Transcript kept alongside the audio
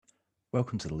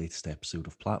Welcome to the latest episode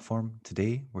of Platform.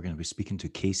 Today, we're going to be speaking to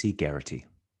Casey Garrity.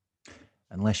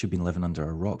 Unless you've been living under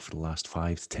a rock for the last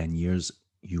 5 to 10 years,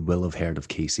 you will have heard of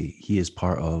Casey. He is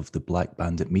part of the Black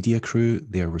Bandit media crew.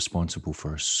 They are responsible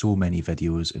for so many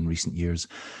videos in recent years,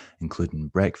 including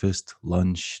breakfast,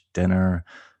 lunch, dinner,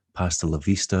 pasta la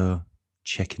vista,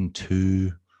 chicken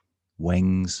 2,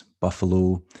 wings,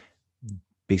 buffalo.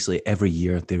 Basically every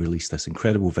year they release this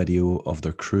incredible video of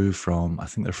their crew from, I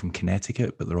think they're from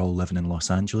Connecticut, but they're all living in Los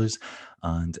Angeles.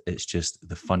 And it's just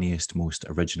the funniest, most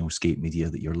original skate media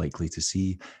that you're likely to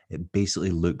see. It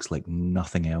basically looks like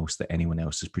nothing else that anyone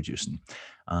else is producing.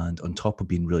 And on top of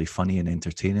being really funny and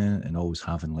entertaining and always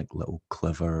having like little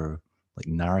clever like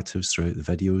narratives throughout the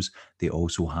videos, they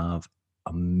also have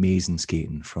amazing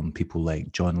skating from people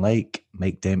like John Lake,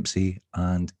 Mike Dempsey,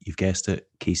 and you've guessed it,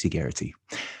 Casey Garrity.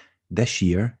 This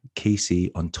year,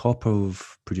 Casey, on top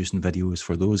of producing videos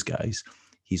for those guys,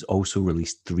 he's also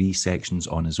released 3 sections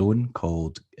on his own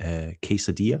called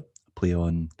Quesadilla, play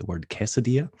on the word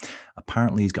quesadilla.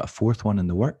 Apparently, he's got a 4th one in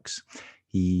the works.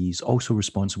 He's also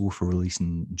responsible for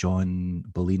releasing John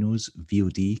Bellino's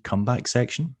VOD comeback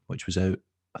section, which was out,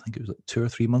 I think it was like 2 or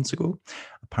 3 months ago.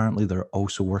 Apparently, they're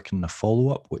also working on a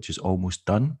follow-up, which is almost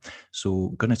done.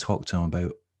 So, going to talk to him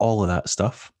about all of that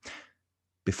stuff.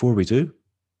 Before we do,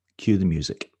 cue the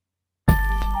music. The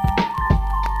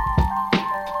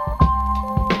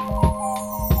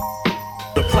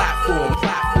platform. The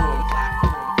platform.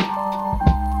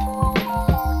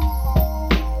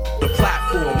 The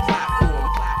platform.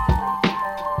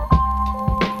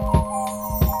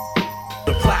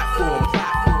 The platform.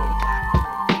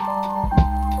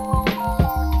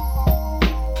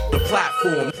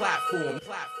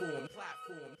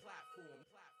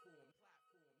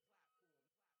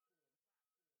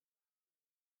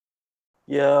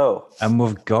 Yo. And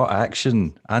we've got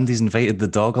action. Andy's invited the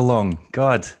dog along.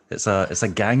 God, it's a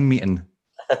gang meeting.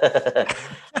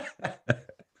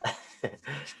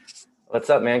 What's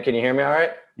up, man? Can you hear me all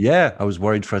right? Yeah, I was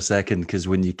worried for a second because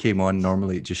when you came on,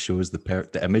 normally it just shows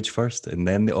the image first and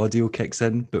then the audio kicks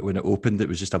in. But when it opened, it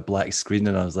was just a black screen,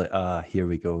 and I was like, here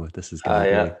we go. This is gonna be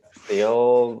Yeah. The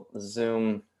old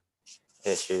Zoom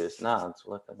issues. No, it's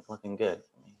looking good.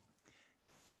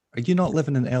 Are you not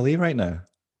living in LA right now?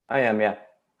 I am, yeah.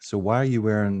 So why are you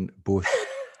wearing both?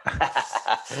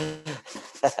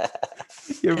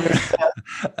 You're wearing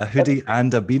a hoodie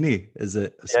and a beanie, is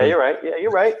it? Yeah, you're right. Yeah,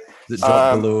 you're right. It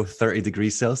dropped below 30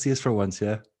 degrees Celsius for once,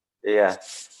 yeah?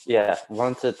 Yeah.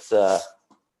 Once it's the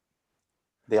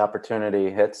opportunity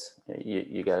hits,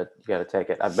 you gotta take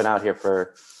it. I've been out here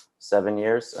for 7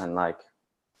 years, and like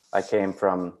I came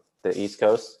from the East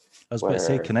Coast. I was about to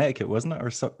say Connecticut, wasn't it, or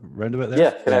round about there?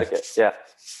 Yeah, Connecticut. Yeah.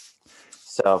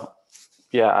 So,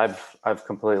 yeah, I've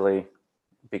completely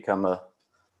become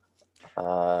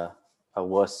a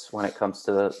wuss when it comes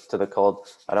to the cold.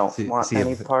 I don't want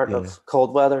any part of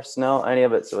cold weather, snow, any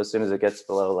of it. So as soon as it gets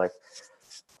below like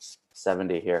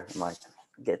 70 here, I'm like,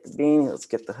 get the beanie, let's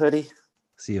get the hoodie.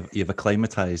 So you've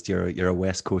acclimatized. You're a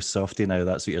West Coast softie now.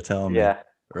 That's what you're telling me. Yeah,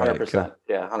 100%. Right, cool.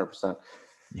 Yeah, 100%.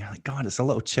 Yeah, like God, it's a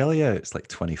little chilly out. It's like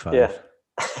 25. Yeah.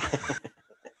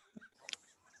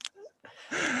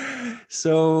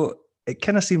 So it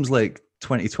kind of seems like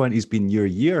 2020 has been your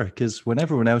year, because when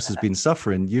everyone else has been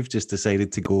suffering, you've just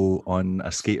decided to go on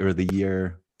a Skater of the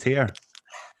Year tear.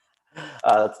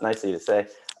 That's nice of you to say.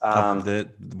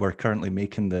 We're currently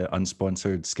making the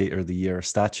unsponsored Skater of the Year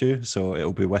statue, so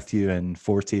it'll be with you in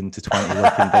 14 to 20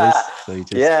 working days. So you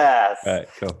just, yes. Right,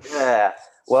 cool. Yeah.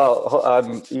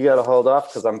 Well, you got to hold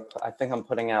off because I think I'm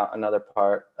putting out another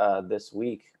part this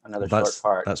week. Short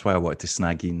part. That's why I wanted to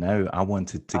snag you now. I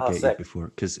wanted to get sick. you before,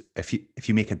 because if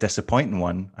you make a disappointing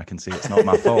one, I can say it's not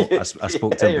my fault. I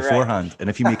spoke to him beforehand. Right. And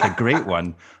if you make a great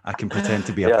one, I can pretend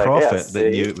to be a prophet that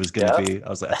knew it was going to be. I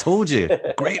was like, I told you,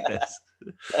 greatness.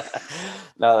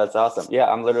 No, that's awesome. Yeah,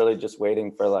 I'm literally just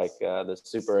waiting for like the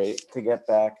Super 8 to get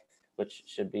back, which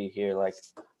should be here like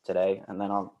today, and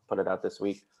then I'll put it out this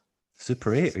week.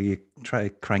 Super 8? Are you trying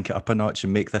to crank it up a notch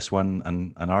and make this one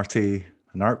an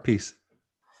art piece?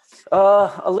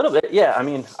 A little bit, yeah. I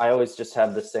mean, I always just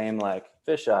have the same like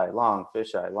fisheye long,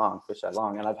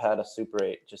 and I've had a Super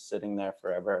 8 just sitting there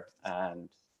forever. And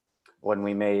when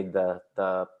we made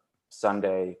the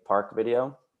Sunday Park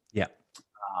video, yeah,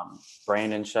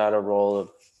 Brandon shot a roll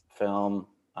of film,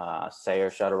 Sayer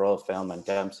shot a roll of film, and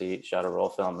Dempsey shot a roll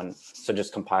of film. And so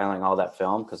just compiling all that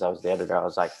film, because I was the editor, I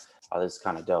was like, oh, this is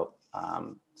kind of dope.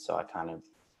 So I kind of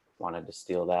wanted to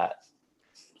steal that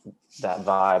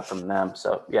vibe from them.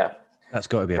 So yeah, that's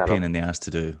got to be a pain in the ass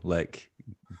to do, like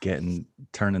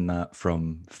turning that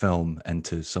from film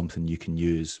into something you can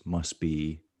use must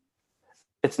be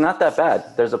It's not that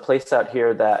bad. There's a place out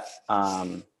here that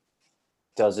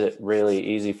does it really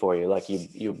easy for you. Like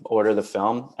you order the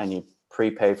film and you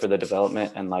prepay for the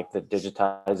development and like the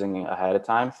digitizing ahead of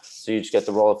time. So you just get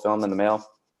the roll of film in the mail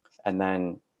and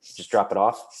then just drop it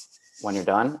off when you're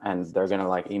done, and they're gonna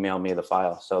like email me the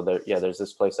file. So there's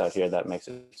this place out here that makes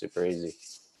it super easy.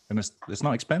 And it's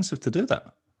not expensive to do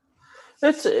that.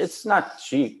 It's not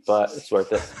cheap, but it's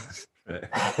worth it.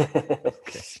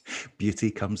 Okay.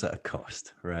 Beauty comes at a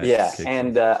cost, right? Yeah, okay,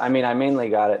 and I mean, I mainly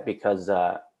got it because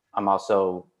I'm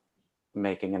also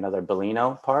making another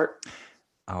Bellino part.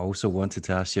 I also wanted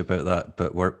to ask you about that,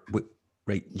 but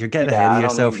right. You're getting ahead of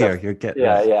yourself here. You're getting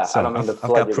yeah. So I don't mean to I've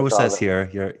got a process here.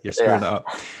 You're screwing it up.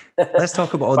 Let's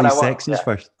talk about all these sections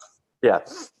first. Yeah.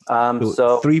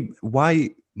 So why?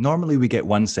 Normally we get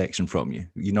one section from you.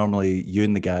 You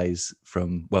and the guys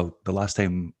from, well, the last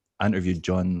time I interviewed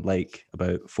John Lake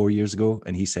about 4 years ago,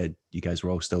 and he said you guys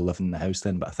were all still living in the house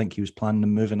then, but I think he was planning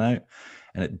on moving out,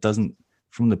 and it doesn't,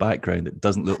 from the background, it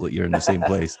doesn't look like you're in the same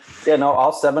place. Yeah, no,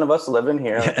 all 7 of us live in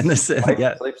here. Yeah, and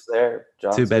sleeps there.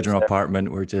 John 2-bedroom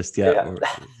apartment. We're just,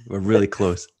 we're really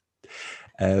close.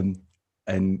 And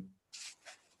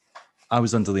I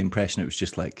was under the impression it was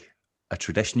just like a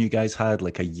tradition you guys had,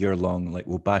 like a year long, like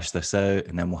we'll bash this out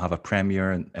and then we'll have a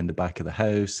premiere in the back of the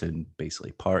house and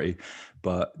basically party.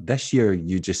 But this year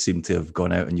you just seem to have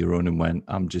gone out on your own and went,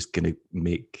 I'm just going to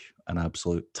make an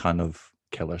absolute ton of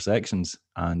killer sections.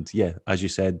 And yeah, as you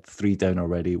said, 3 down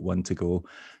already, 1 to go.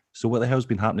 So what the hell's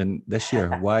been happening this year?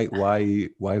 Why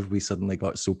have we suddenly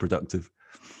got so productive?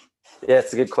 Yeah,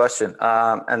 it's a good question.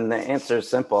 And the answer is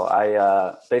simple.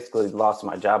 I basically lost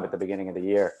my job at the beginning of the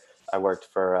year. I worked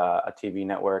for a TV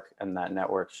network, and that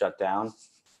network shut down.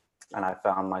 And I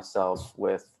found myself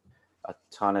with a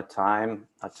ton of time,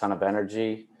 a ton of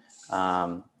energy,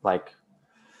 like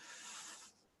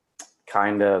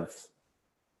kind of.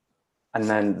 And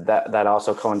then that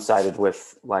also coincided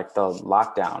with like the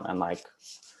lockdown and like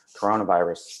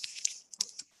coronavirus.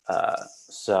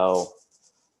 So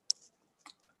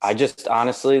I just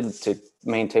honestly, to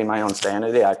maintain my own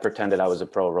sanity, I pretended I was a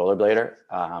pro rollerblader.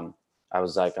 I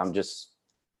was like, I'm just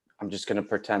going to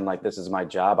pretend like this is my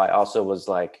job. I also was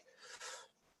like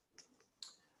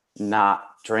not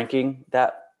drinking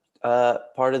that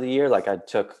part of the year. Like I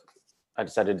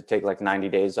decided to take like 90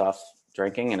 days off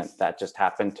drinking, and that just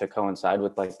happened to coincide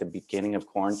with like the beginning of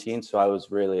quarantine. So I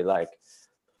was really like,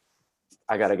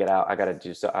 I got to get out. I got to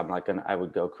do so. I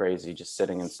would go crazy just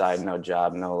sitting inside, no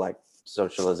job, no like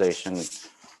socialization.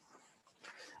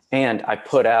 And I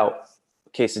put out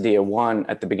Quesadilla 1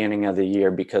 at the beginning of the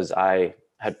year because I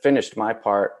had finished my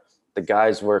part. The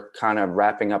guys were kind of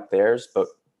wrapping up theirs, but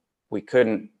we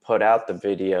couldn't put out the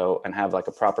video and have like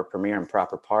a proper premiere and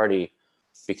proper party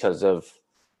because of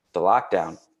the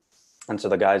lockdown. And so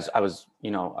the guys, I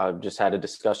just had a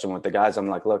discussion with the guys. I'm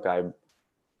like, look, I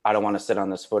don't want to sit on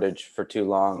this footage for too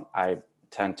long. I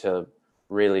tend to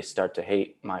really start to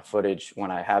hate my footage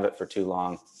when I have it for too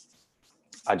long.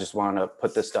 I just want to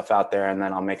put this stuff out there, and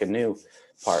then I'll make a new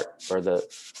part for the,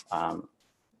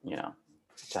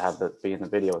 to have be in the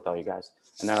video with all you guys.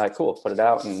 And they're like, cool, put it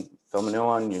out and film a new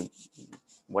one. You,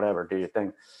 whatever, do your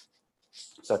thing.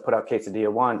 So I put out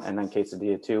Quesadilla 1, and then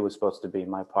Quesadilla 2 was supposed to be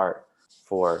my part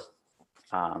for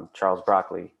Charles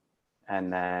Broccoli.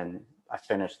 And then I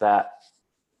finished that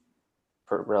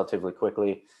relatively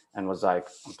quickly and was like,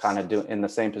 I'm kind of in the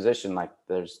same position. Like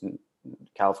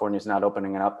California's not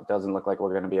opening it up. It doesn't look like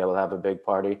we're going to be able to have a big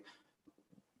party.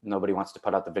 Nobody wants to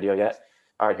put out the video yet.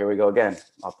 All right, here we go again.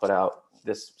 I'll put out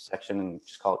this section and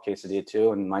just call it Quesadilla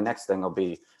 2. And my next thing will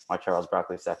be my Charles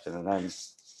Broccoli section. And then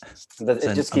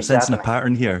it just keeps sensing happening. A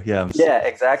pattern here. Yeah. Yeah,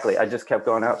 exactly. I just kept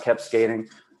going out, kept skating.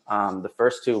 The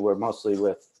first 2 were mostly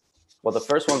the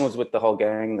first one was with the whole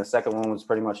gang. The second one was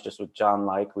pretty much just with John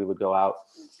Like. We would go out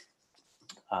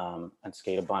and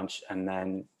skate a bunch. And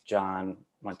then John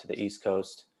went to the East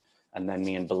Coast. And then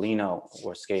me and Bellino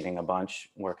were skating a bunch,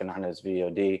 working on his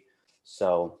VOD.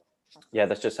 So yeah,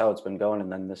 that's just how it's been going.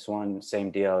 And then this one, same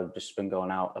deal. I've just been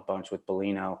going out a bunch with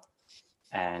Bellino.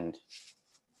 And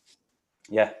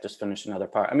yeah, just finished another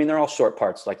part. I mean, they're all short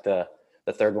parts. Like the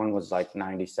third one was like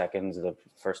 90 seconds. The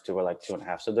first 2 were like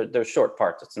 2.5. So they're short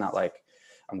parts. It's not like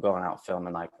I'm going out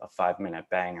filming like a 5-minute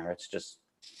banger. It's just,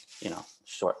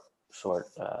 short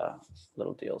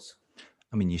little deals.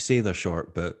 I mean, you say they're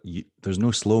short, but there's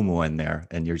no slow-mo in there,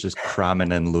 and you're just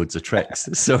cramming in loads of tricks.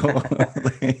 So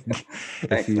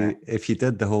if you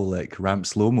did the whole like ramp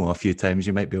slow-mo a few times,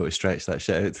 you might be able to stretch that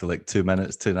shit out to like 2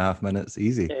 minutes, 2.5 minutes,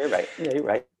 easy. Yeah, you're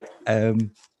right.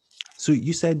 So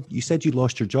you said you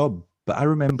lost your job But I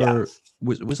remember,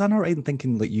 was I not right in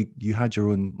thinking like you had your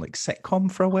own like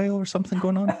sitcom for a while or something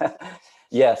going on?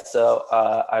 Yeah, so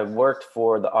I worked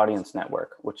for the Audience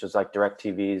Network, which is like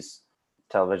DirecTV's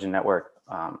television network.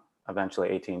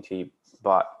 Eventually, AT&T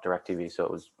bought DirecTV, so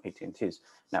it was AT&T's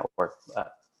network.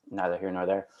 Neither here nor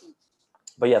there.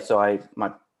 But yeah, so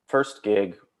my first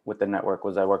gig with the network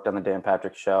was I worked on the Dan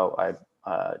Patrick Show. I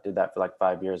did that for like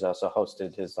 5 years. I also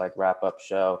hosted his like wrap-up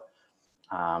show.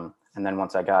 And then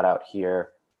once I got out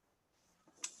here,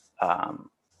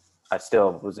 I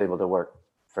still was able to work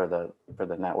for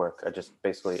the network. I just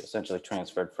basically essentially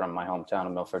transferred from my hometown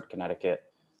of Milford, Connecticut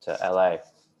to LA.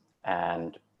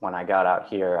 And when I got out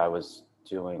here, I was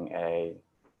doing a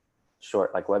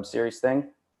short like web series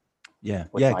thing. Yeah,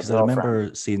 because I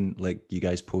remember seeing like you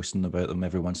guys posting about them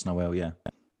every once in a while.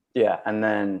 Yeah, and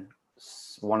then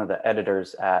one of the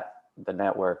editors at the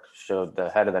network showed the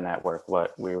head of the network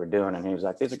what we were doing, and he was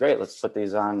like, "These are great. Let's put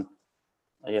these on,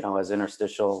 as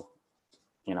interstitial,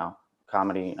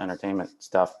 comedy entertainment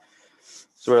stuff."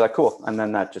 So we were like, cool. And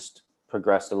then that just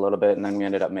progressed a little bit, and then we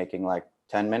ended up making like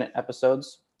 10-minute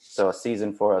episodes. So a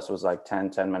season for us was like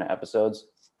 10-minute episodes,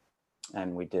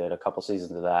 and we did a couple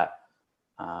seasons of that.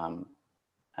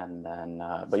 And then,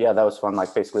 but yeah, that was fun.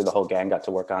 Like basically the whole gang got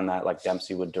to work on that. Like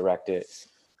Dempsey would direct it.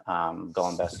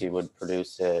 Golembeski would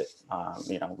produce it.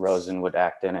 Rosen would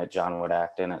act in it. John would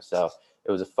act in it. So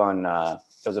it was a fun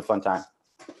time.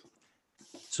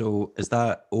 So is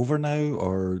that over now,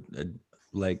 or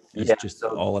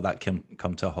all of that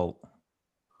come to a halt?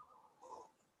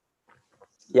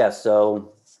 Yeah.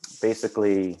 So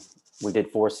basically we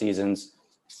did 4 seasons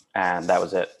and that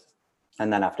was it.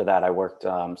 And then after that, I worked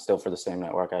still for the same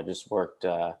network. I just worked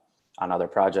on other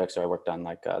projects, or I worked on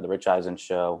like the Rich Eisen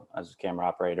show as a camera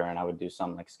operator, and I would do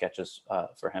some like sketches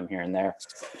for him here and there.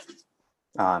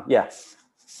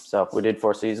 So we did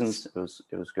 4 seasons.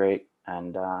 It was great,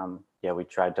 and we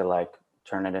tried to like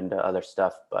turn it into other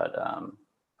stuff, but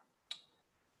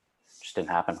just didn't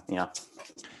happen.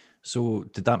 So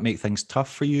did that make things tough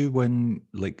for you when,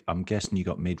 like, I'm guessing you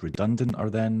got made redundant, or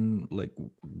then like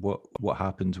what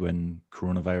happened when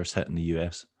coronavirus hit in the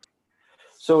US?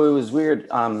 So it was weird.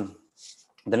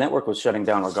 The network was shutting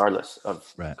down regardless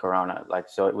of Corona. Like,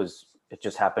 so it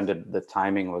just happened. The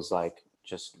timing was like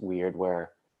just weird,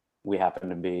 where we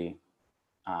happened to be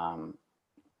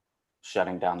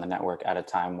shutting down the network at a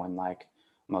time when like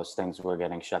most things were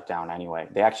getting shut down anyway.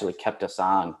 They actually kept us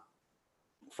on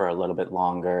for a little bit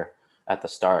longer at the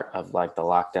start of like the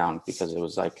lockdown, because it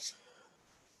was like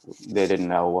they didn't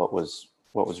know what was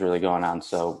really going on,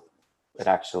 so it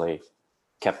actually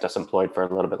kept us employed for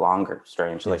a little bit longer,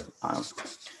 strangely.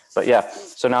 But yeah,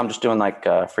 so now I'm just doing like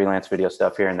freelance video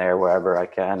stuff here and there wherever I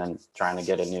can, and trying to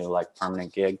get a new like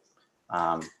permanent gig.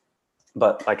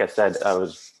 But like I said, I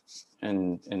was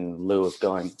in lieu of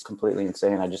going completely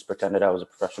insane, I just pretended I was a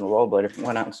professional rollerblader and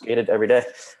went out and skated every day.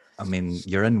 I mean,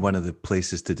 you're in one of the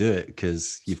places to do it,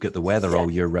 because you've got the weather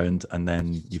all year round, and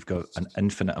then you've got an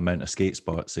infinite amount of skate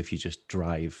spots if you just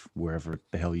drive wherever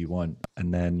the hell you want.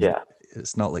 And then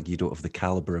it's not like you don't have the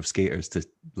caliber of skaters to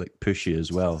like push you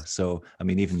as well. So, I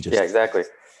mean, even just exactly.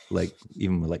 Like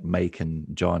even with like Mike and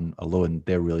John alone,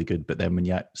 they're really good. But then when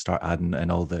you start adding in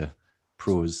all the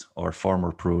pros or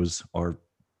former pros or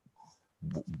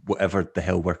whatever the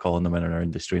hell we're calling them in our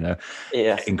industry now,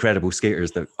 incredible skaters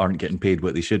that aren't getting paid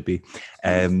what they should be,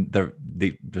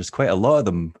 there's quite a lot of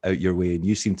them out your way, and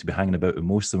you seem to be hanging about with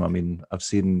most of them. I mean, I've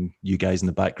seen you guys in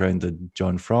the background in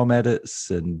John Fromm edits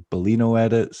and Bellino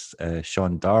edits,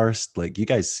 Sean Darst. Like, you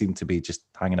guys seem to be just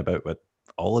hanging about with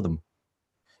all of them.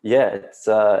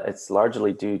 It's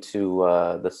largely due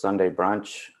to the Sunday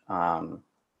brunch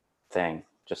thing.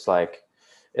 Just like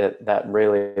that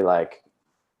really like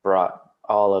brought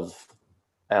all of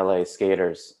LA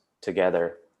skaters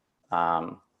together. I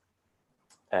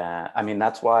mean,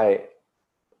 that's why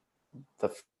the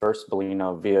first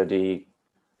Bellino VOD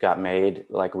got made.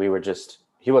 Like,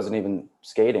 he wasn't even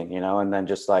skating, and then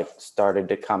just like started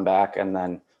to come back, and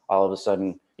then all of a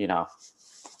sudden,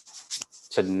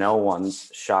 to no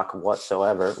one's shock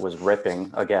whatsoever, was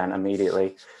ripping again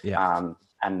immediately.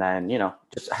 And then,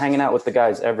 just hanging out with the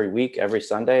guys every week, every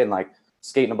Sunday, and like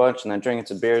skating a bunch, and then drinking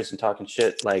some beers and talking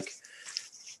shit. Like,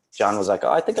 John was like,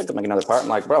 "Oh, I think I could make another part." I'm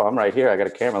like, "Bro, I'm right here. I got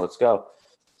a camera. Let's go."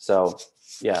 So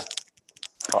yeah,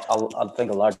 I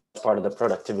think a large part of the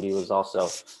productivity was also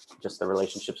just the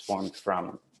relationships formed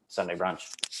from Sunday brunch.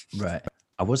 Right.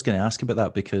 I was going to ask about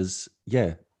that because,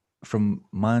 from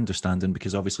my understanding,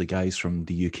 because obviously guys from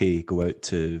the UK go out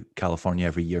to California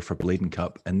every year for Bladen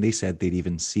Cup, and they said they'd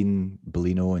even seen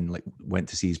Bellino and like went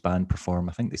to see his band perform.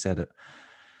 I think they said it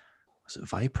was it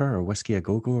Viper or Whiskey a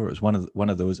Go Go, or it was one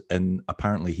of those. And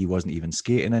apparently he wasn't even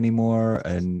skating anymore,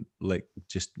 and like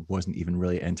just wasn't even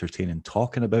really entertaining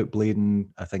talking about blading.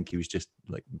 I think he was just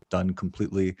like done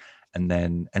completely. And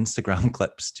then Instagram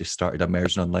clips just started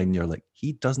emerging online. You're like,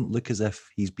 he doesn't look as if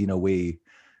he's been away.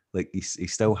 Like he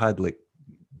still had like,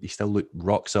 he still looked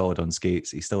rock solid on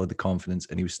skates. He still had the confidence,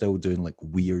 and he was still doing like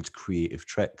weird creative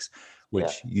tricks,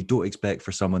 which you don't expect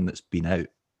for someone that's been out.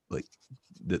 Like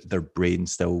their brain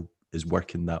still is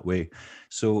working that way.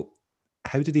 So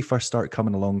how did he first start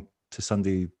coming along to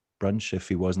Sunday brunch if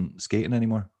he wasn't skating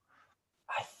anymore?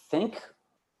 I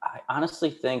honestly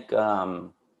think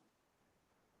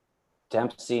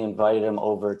Dempsey invited him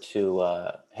over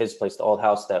to his place, the old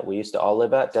house that we used to all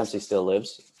live at. Dempsey still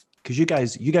lives. Because you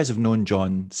guys have known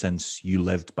John since you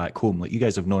lived back home. Like you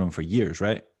guys have known him for years,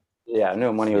 right? Yeah, I knew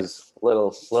him when he was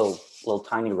little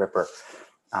tiny ripper.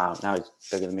 Now he's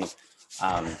bigger than me.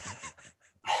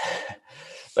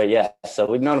 But yeah, so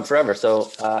we've known him forever. So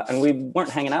and we weren't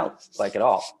hanging out like at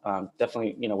all.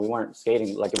 Definitely, we weren't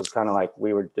skating. Like it was kind of like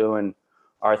we were doing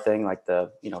our thing, like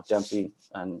Dempsey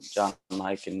and John,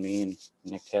 Mike, and me and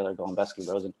Nick Taylor going Besky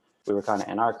Bros. And we were kind of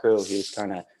in our crew. He was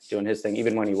kind of doing his thing,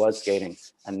 even when he was skating.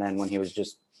 And then when he was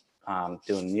just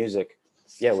doing music,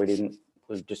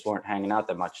 we just weren't hanging out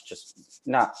that much, just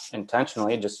not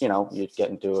intentionally, just, you'd get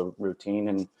into a routine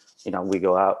and, we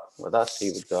go out with us,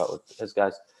 he would go out with his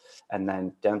guys. And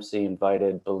then Dempsey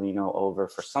invited Bellino over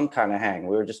for some kind of hang.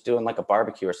 We were just doing like a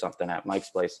barbecue or something at Mike's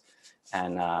place.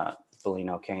 And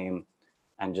Bellino came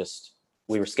and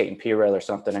we were skating P-Rail or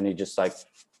something. And he just like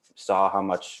saw how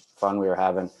much fun we were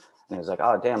having. And he was like,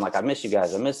 oh, damn, like, I miss you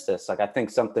guys. I miss this. Like, I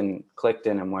think something clicked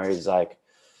in him where he's like,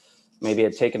 maybe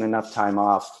had taken enough time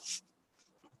off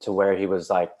to where he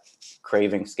was like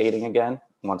craving skating again.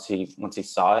 Once he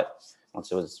saw it,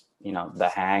 once it was, the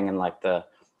hang and like the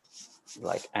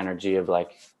energy of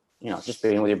like, just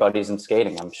being with your buddies and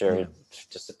skating. I'm sure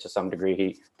just to some degree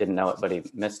he didn't know it, but he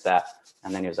missed that.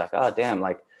 And then he was like, oh, damn,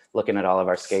 like looking at all of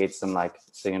our skates and like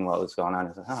seeing what was going on.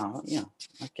 He's like, oh,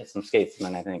 let's get some skates. And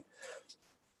then I think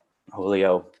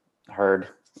Julio heard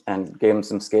and gave him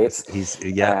some skates.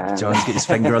 John's got his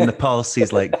finger on the pulse.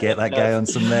 He's like, get that guy on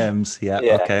some memes. Yeah.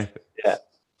 Okay. Yeah.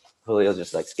 Julio's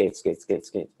just like skate.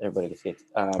 Everybody gets skates.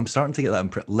 I'm starting to get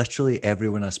that. Literally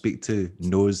everyone I speak to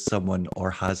knows someone or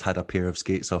has had a pair of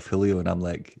skates off Julio, and I'm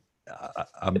like,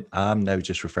 I'm now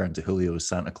just referring to Julio as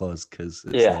Santa Claus because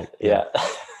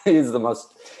he's the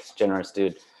most generous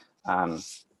dude. And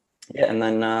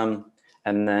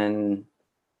then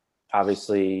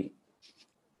obviously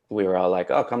we were all like,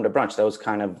 oh, come to brunch. That was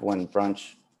kind of when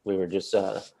brunch, we were just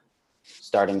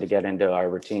starting to get into our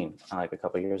routine like a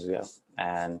couple of years ago.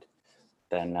 And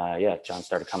then, John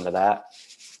started coming to that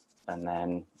and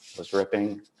then was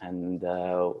ripping. And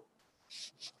I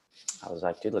was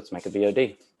like, dude, let's make a BOD.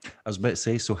 I was about to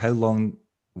say, so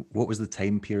what was the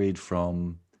time period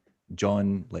from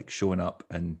John like showing up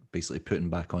and basically putting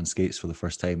back on skates for the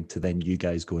first time to then you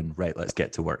guys going, right, let's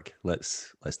get to work.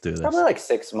 Let's do this. Probably like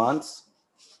 6 months.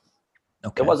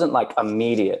 Okay. It wasn't like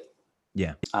immediate.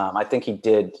 Yeah. I think he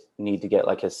did need to get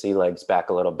like his sea legs back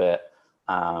a little bit.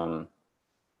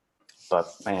 But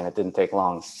man, it didn't take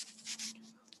long.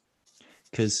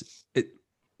 Because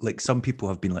like some people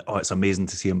have been like, oh, it's amazing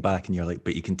to see him back. And you're like,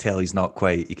 but you can tell he's not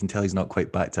quite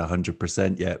back to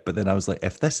 100% yet. But then I was like,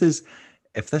 if this is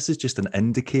just an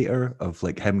indicator of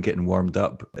like him getting warmed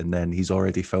up and then he's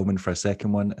already filming for a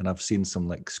second one, and I've seen some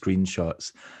like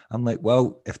screenshots, I'm like,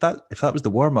 well, if that was the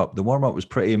warm up was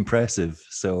pretty impressive.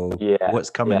 So what's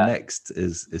coming next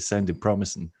is sounding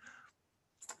promising.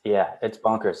 Yeah, it's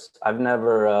bonkers. I've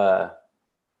never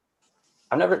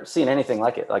seen anything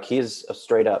like it. Like he's a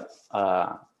straight up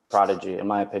prodigy, in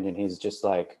my opinion. He's just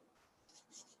like,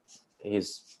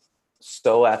 he's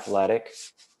so athletic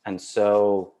and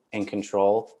so in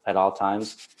control at all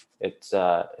times. It's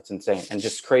insane and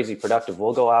just crazy productive.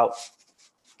 We'll go out,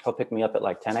 he'll pick me up at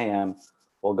like 10 a.m.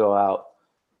 We'll go out,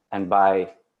 and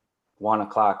by 1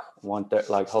 o'clock, 1:30,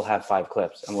 like he'll have 5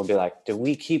 clips, and we'll be like, do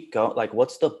we keep going? Like,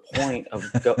 what's the point of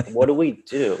what do we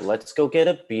do? Let's go get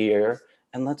a beer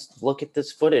and let's look at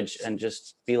this footage and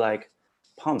just be like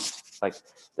pumped. Like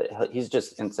he's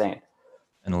just insane.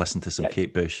 And listen to some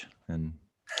Kate Bush and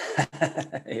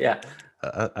yeah.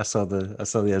 I saw the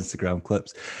Instagram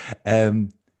clips.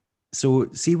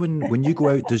 So see when you go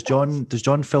out, does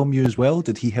John film you as well?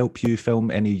 Did he help you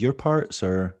film any of your parts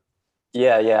or?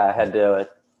 Yeah. I had to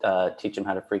teach him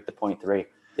how to freak the .3.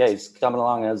 Yeah, he's coming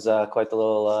along as quite the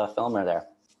little filmer there.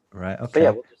 Right. Okay. But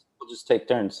yeah, we'll just take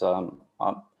turns.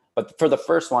 But for the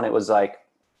first one, it was like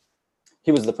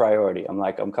he was the priority. I'm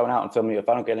like, I'm coming out and filming you. If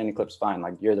I don't get any clips, fine.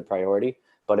 Like you're the priority.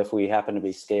 But if we happen to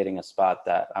be skating a spot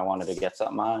that I wanted to get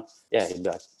something on, yeah, he'd be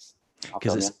like,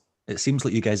 because it seems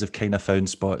like you guys have kind of found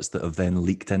spots that have then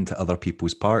leaked into other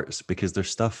people's parts, because there's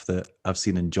stuff that I've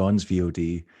seen in John's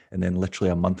VOD, and then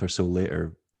literally a month or so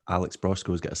later, Alex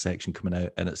Brosco's got a section coming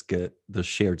out and there's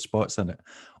shared spots in it,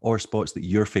 or spots that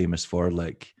you're famous for,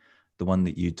 like the one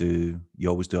that you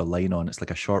always do a line on. It's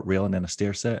like a short rail and then a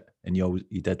stair set, and you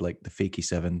did like the fakie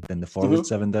 7, then the forward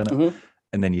 7 down it,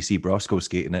 and then you see Brosco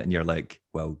skating it, and you're like,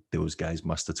 well, those guys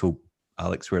must have told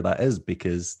Alex where that is,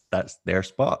 because that's their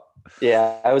spot.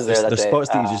 Yeah, I was there that day. There's spots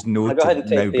that you just know to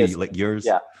now be like yours.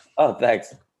 Yeah. Oh,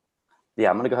 thanks. Yeah,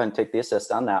 I'm gonna go ahead and take the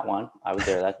assist on that one. I was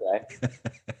there that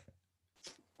day.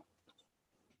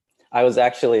 I was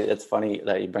actually. It's funny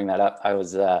that you bring that up. I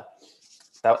was. I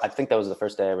think that was the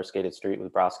first day I ever skated street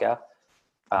with Brosco.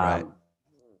 Right.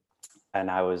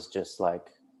 And I was just like,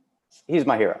 he's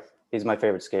my hero. He's my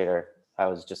favorite skater. I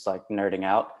was just like nerding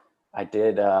out. I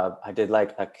did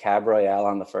like a cab royale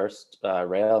on the first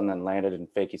rail, and then landed in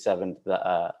fakie 7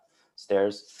 the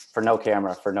stairs for no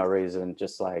camera, for no reason,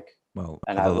 just like. Well,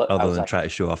 and other than try to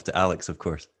show off to Alex, of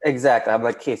course. Exactly. I'm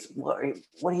like, Case, what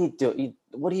are you doing?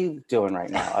 What are you doing right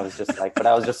now? I was just like, but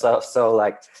I was just so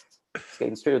like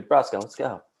skating street with Brosco. Let's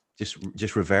go.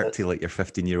 Just revert to like your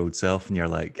 15-year-old self, and you're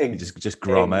like, you just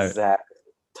grom out. Exactly.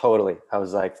 Totally. I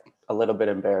was like a little bit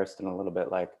embarrassed and a little bit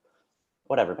like,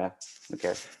 whatever, man. Who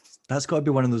cares? That's got to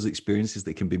be one of those experiences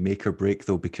that can be make or break,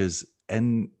 though, because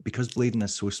blading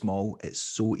is so small, it's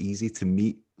so easy to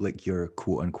meet like your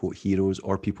quote unquote heroes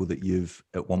or people that you've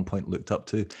at one point looked up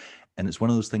to. And it's one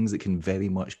of those things that can very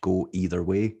much go either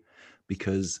way,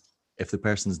 because if the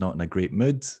person's not in a great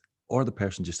mood, or the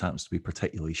person just happens to be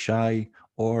particularly shy,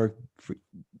 or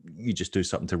you just do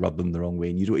something to rub them the wrong way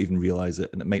and you don't even realize it,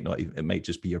 and it might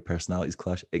just be your personalities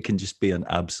clash. It can just be an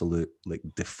absolute like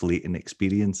deflating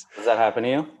experience. Does that happen to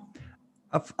you?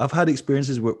 I've had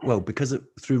experiences where, well, because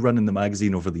through running the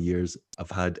magazine over the years,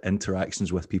 I've had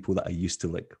interactions with people that I used to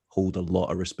like hold a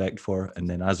lot of respect for, and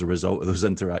then as a result of those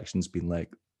interactions, being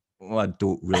like, well, I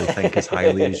don't really think as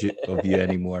highly of you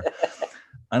anymore.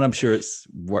 And I'm sure it's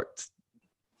worked.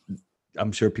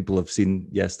 I'm sure people have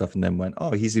seen stuff and then went,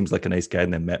 oh, he seems like a nice guy,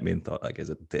 and then met me and thought that guy's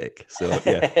a dick. So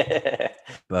yeah,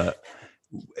 but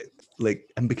like,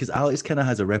 and because Alex kind of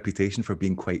has a reputation for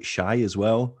being quite shy as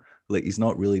well. Like, he's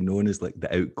not really known as like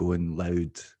the outgoing,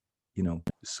 loud,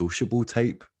 sociable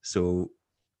type. So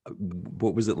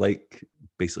what was it like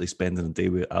basically spending a day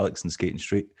with Alex in Skating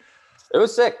Street? It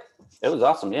was sick. It was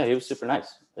awesome. Yeah, he was super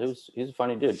nice. He's a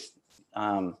funny dude.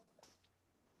 Yeah,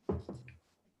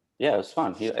 it was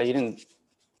fun. He didn't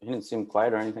seem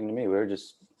quiet or anything to me. We were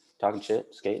just talking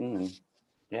shit, skating, and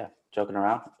joking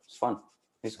around. It was fun.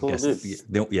 He's a cool dude.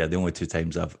 The only 2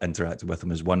 times I've interacted with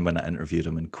him is one when I interviewed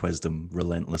him and quizzed him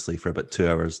relentlessly for about 2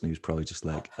 hours, and he was probably just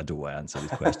like, I don't want to answer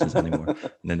these questions anymore.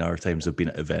 And then other times I've been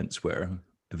at events where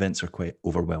events are quite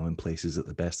overwhelming places at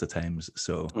the best of times.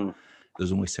 So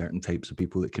there's only certain types of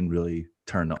people that can really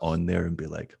turn it on there and be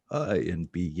like,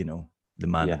 and be, the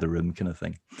man of the room kind of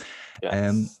thing.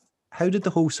 Yeah. How did the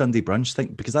whole Sunday brunch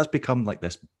thing, because that's become like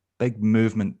this big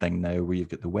movement thing now where you've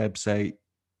got the website.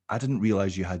 I didn't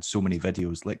realize you had so many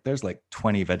videos. Like, there's like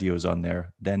 20 videos on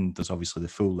there. Then there's obviously the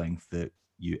full length that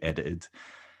you edited.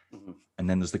 Mm-hmm. And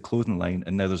then there's the clothing line,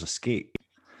 and now there's a skate.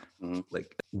 Mm-hmm.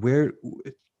 Like,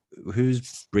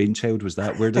 whose brainchild was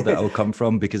that? Where did that all come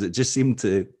from? Because it just seemed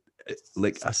to,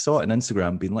 like, I saw it on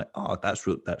Instagram being like, oh, that's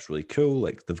really cool.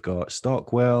 Like, they've got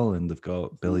Stockwell and they've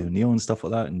got Billy O'Neill and stuff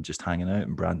like that, and just hanging out,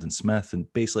 and Brandon Smith,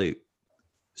 and basically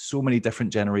so many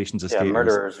different generations of skaters. Yeah,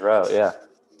 Murderers Row, yeah.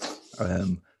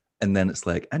 And then it's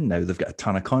like, and now they've got a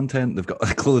ton of content. They've got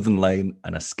a clothing line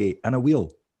and a skate and a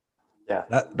wheel. Yeah,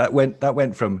 that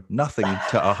went from nothing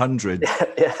to 100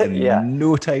 in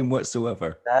no time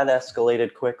whatsoever. That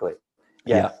escalated quickly.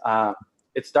 Yeah.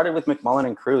 It started with McMullen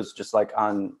and Cruz, just like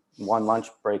on one lunch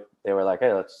break, they were like,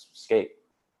 hey, let's skate.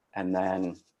 And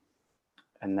then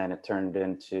it turned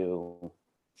into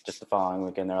just the following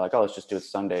weekend. They're like, oh, let's just do it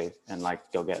Sunday and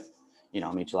like go get,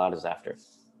 micheladas after.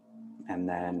 And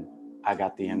then I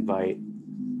got the invite,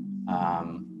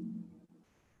 I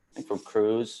think from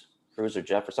Cruz or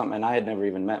Jeff or something. And I had never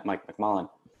even met Mike McMullen.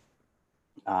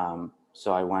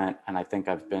 So I went, and I think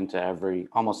I've been to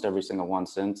almost every single one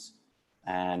since.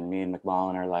 And me and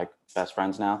McMullen are like best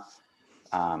friends now.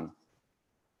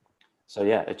 So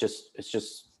yeah, it's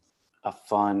just a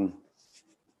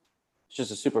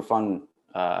super fun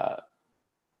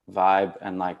vibe,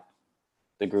 and like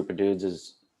the group of dudes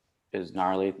is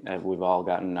gnarly. We've all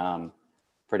gotten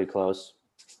pretty close.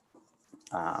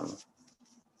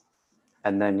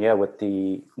 And then with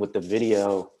the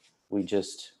video, we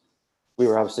we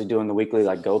were obviously doing the weekly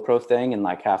like GoPro thing, and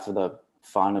like half of the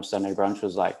fun of Sunday brunch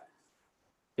was like,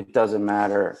 it doesn't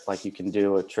matter, like you can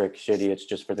do a trick shitty, it's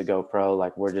just for the GoPro,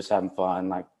 like we're just having fun,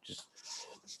 like just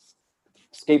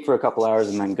skate for a couple hours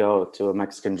and then go to a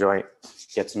Mexican joint,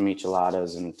 get some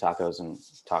micheladas and tacos and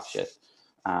talk shit.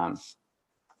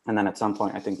 And then at some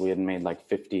point, I think we had made like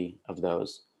 50 of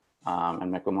those.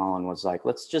 And Mick McMullen was like,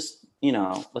 let's just,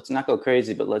 let's not go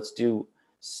crazy, but let's do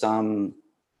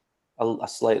a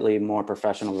slightly more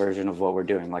professional version of what we're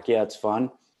doing. Like, yeah, it's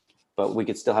fun, but we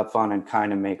could still have fun and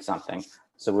kind of make something.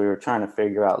 So we were trying to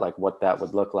figure out like what that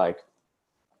would look like.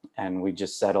 And we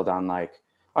just settled on like,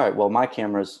 all right, well, my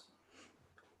camera's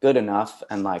good enough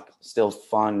and like still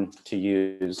fun to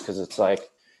use, because it's like,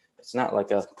 it's not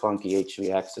like a clunky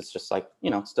HVX. It's just like,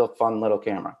 still fun little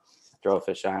camera. Throw a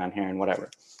fisheye on here and whatever.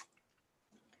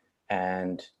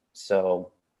 And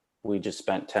so we just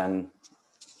spent 10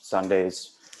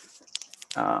 Sundays,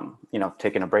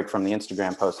 taking a break from the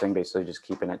Instagram posting, basically just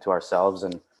keeping it to ourselves,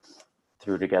 and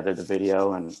threw together the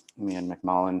video, and me and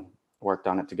McMullen worked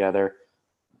on it together,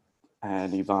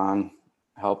 and Yvonne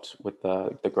helped with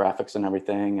the graphics and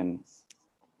everything and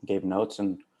gave notes,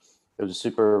 and it was a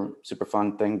super, super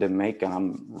fun thing to make. And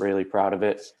I'm really proud of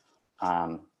it.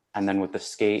 And then with the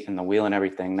skate and the wheel and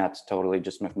everything, that's totally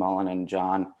just McMullen and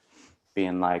John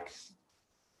being like,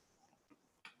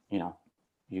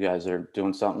 you guys are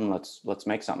doing something, let's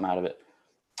make something out of it.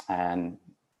 And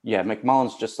yeah,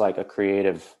 McMullen's just like a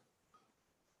creative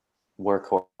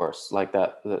workhorse, like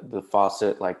that the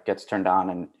faucet like gets turned on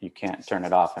and you can't turn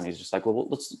it off, and he's just like, well,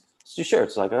 let's do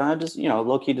shirts. Like, I just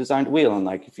low-key designed a wheel, and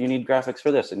like if you need graphics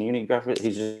for this and you need graphics,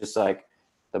 he's just like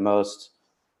the most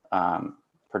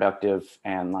productive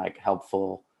and like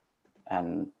helpful,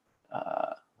 and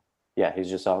he's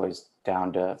just always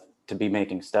down to be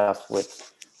making stuff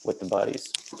with the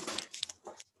buddies.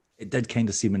 It did kind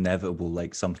of seem inevitable,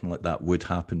 like something like that would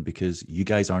happen, because you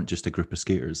guys aren't just a group of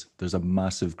skaters. There's a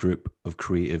massive group of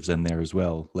creatives in there as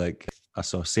well. Like I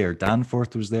saw Sarah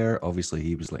Danforth was there. Obviously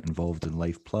he was like involved in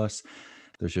Life Plus.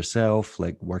 There's yourself,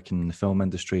 like working in the film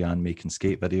industry and making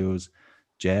skate videos.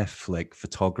 Jeff, like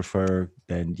photographer.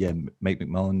 Then Mike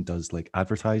McMullen does like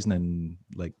advertising and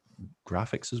like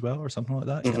graphics as well, or something like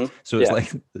that. Mm-hmm. Yeah. So it's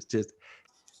like, it's just,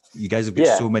 you guys have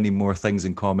got so many more things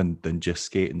in common than just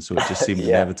skating. So it just seemed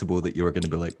inevitable that you were going to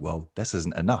be like, well, this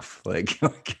isn't enough. Like,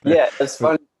 it's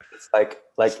fun. It's like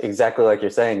exactly like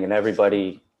you're saying, and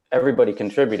everybody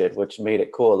contributed, which made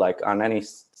it cool. Like on any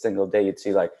single day, you'd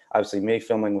see like obviously me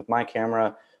filming with my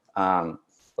camera.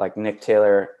 Like Nick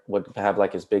Taylor would have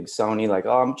like his big Sony, like,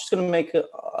 oh, I'm just gonna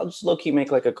I'll just low key make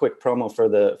like a quick promo for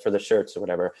the shirts or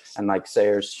whatever. And like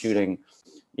Sayer's shooting,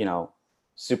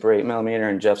 Super 8mm,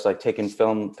 and Jeff's like taking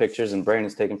film pictures, and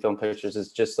Brandon's taking film pictures.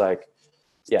 It's just like,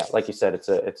 like you said, it's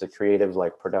a creative,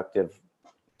 like productive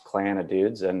clan of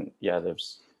dudes. And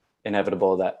there's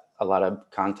inevitable that a lot of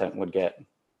content would get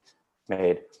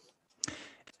made.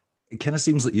 It kind of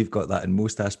seems like you've got that in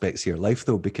most aspects of your life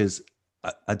though, because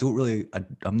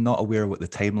I'm not aware what the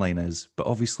timeline is, but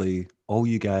obviously all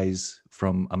you guys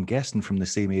I'm guessing from the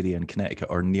same area in Connecticut,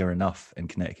 or near enough in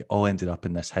Connecticut, all ended up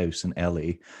in this house in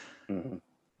LA. Mm-hmm.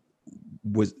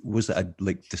 Was it a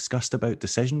like discussed about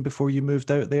decision before you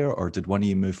moved out there, or did one of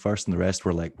you move first and the rest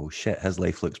were like, well shit, his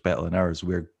life looks better than ours,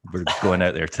 we're going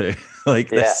out there too? Like,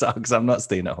 this sucks, I'm not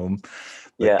staying at home.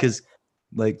 Because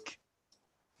like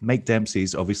Mike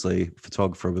Dempsey's obviously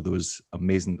photographer with those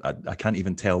amazing, I can't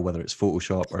even tell whether it's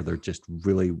Photoshop or they're just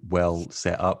really well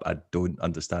set up. I don't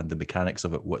understand the mechanics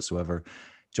of it whatsoever.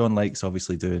 John Like's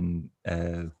obviously doing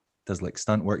does like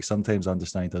stunt work sometimes. I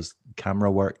understand he does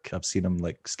camera work. I've seen him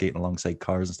like skating alongside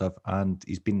cars and stuff, and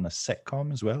he's been in a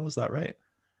sitcom as well. Is that right?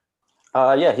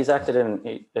 He's acted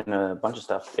in a bunch of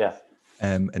stuff.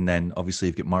 And then obviously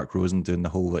you've got Mark Rosen doing the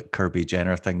whole like Kirby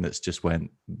Jenner thing that's just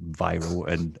went viral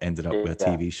and ended up with a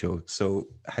TV show. So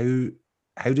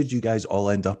how did you guys all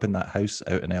end up in that house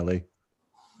out in LA?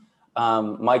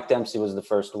 Mike Dempsey was the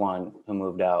first one who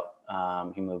moved out.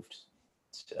 He moved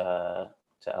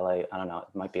to LA, I don't know,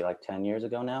 it might be like 10 years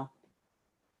ago now,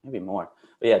 maybe more.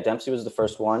 But Dempsey was the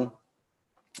first one.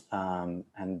 And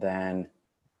then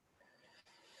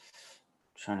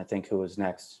trying to think who was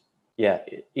next.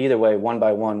 Either way, one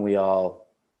by one, we all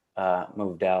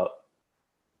moved out.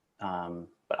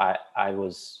 But I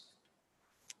was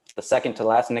the second to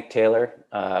last. Nick Taylor,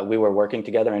 we were working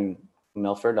together in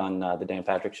Milford on the Dan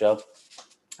Patrick Show.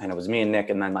 And it was me and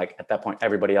Nick. And then like at that point,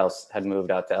 everybody else had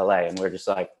moved out to LA. And we were just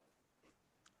like,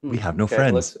 we have no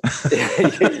friends.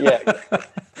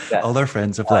 All our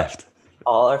friends have left.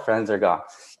 All our friends are gone.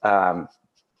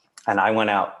 And I went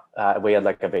out. We had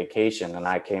like a vacation, and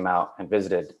I came out and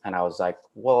visited, and I was like,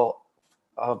 well,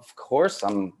 of course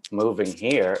I'm moving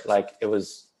here. Like, it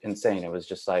was insane. It was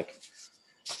just like,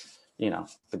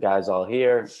 the guys all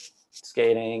here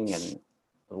skating and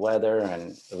the weather.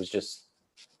 And it was just,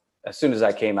 as soon as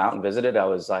I came out and visited, I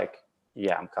was like,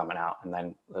 yeah, I'm coming out. And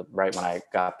then right when I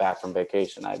got back from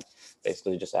vacation, I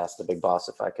basically just asked the big boss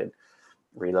if I could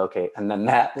relocate. And then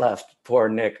that left poor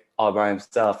Nick all by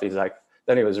himself. He's like,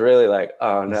 then he was really like,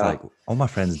 oh no. He's like, all my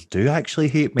friends do actually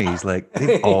hate me. He's like,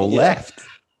 they've all left.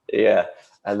 Yeah.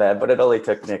 And then, but it only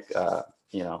took Nick, a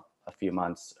few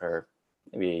months or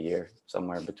maybe a year,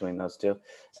 somewhere between those two.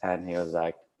 And he was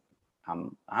like,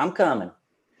 I'm coming.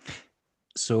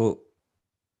 So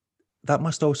that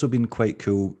must also been quite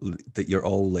cool that you're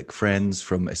all like friends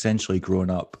from essentially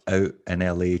growing up out in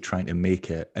LA trying to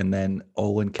make it, and then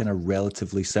all in kind of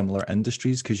relatively similar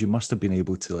industries, because you must have been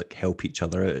able to like help each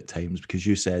other out at times, because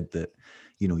you said that,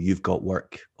 you've got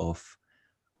work off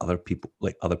other people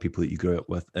that you grew up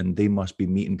with, and they must be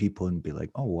meeting people and be like,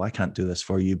 oh, well, I can't do this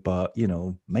for you, but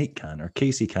Mike can, or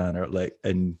Casey can, or like,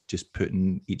 and just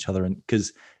putting each other in,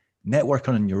 because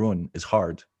networking on your own is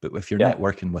hard, but if you're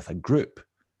networking with a group,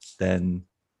 then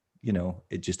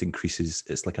it just increases.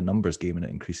 It's like a numbers game, and it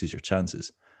increases your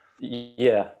chances.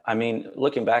 Yeah, I mean,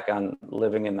 looking back on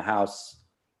living in the house,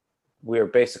 we were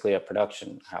basically a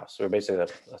production house. We were basically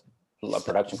a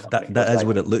production company. That is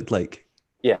what it looked like.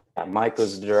 Yeah, Mike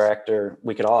was the director.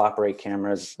 We could all operate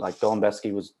cameras. Like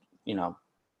Golembeski was,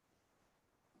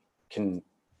 can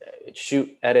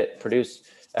shoot, edit, produce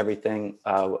everything.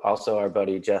 Also, our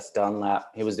buddy Jess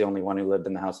Dunlap, he was the only one who lived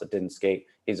in the house that didn't skate.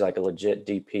 He's like a legit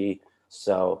DP.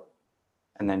 So,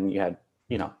 and then you had,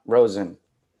 Rosen,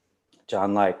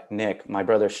 John, like Nick, my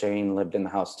brother Shane lived in the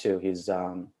house too. He's,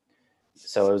 so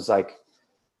it was like,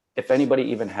 if anybody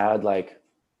even had like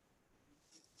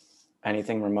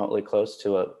anything remotely close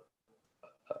to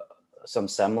some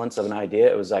semblance of an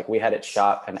idea, it was like we had it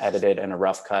shot and edited and a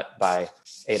rough cut by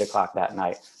 8 o'clock that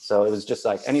night. So it was just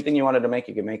like anything you wanted to make,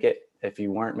 you could make it. If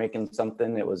you weren't making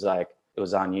something, it was like, it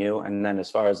was on you. And then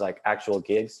as far as like actual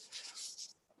gigs,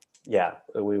 yeah,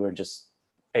 we were just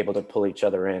able to pull each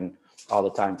other in all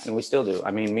the time. And we still do.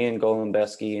 I mean, me and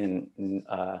Golembeski and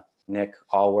Nick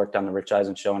all worked on the Rich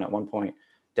Eisen show. And at one point,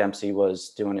 Dempsey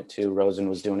was doing it too. Rosen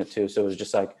was doing it too. So it was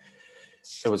just like,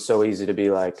 it was so easy to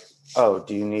be like, oh,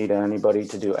 do you need anybody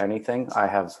to do anything? I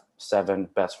have 7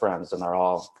 best friends and they're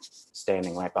all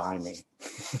standing right behind me.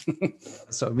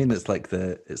 So I mean, it's like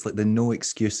the no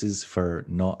excuses for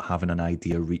not having an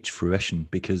idea reach fruition,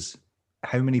 because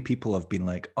how many people have been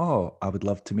like, oh, I would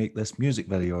love to make this music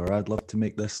video, or I'd love to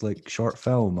make this like short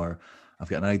film, or I've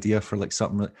got an idea for like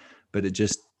something, but it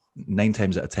just 9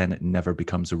 times out of 10 it never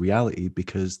becomes a reality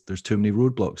because there's too many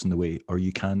roadblocks in the way, or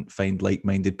you can't find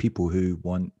like-minded people who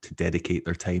want to dedicate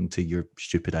their time to your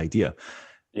stupid idea.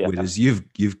 Yeah. Whereas you've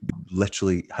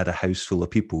literally had a house full of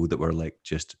people that were like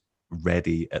just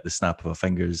ready at the snap of a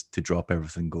fingers to drop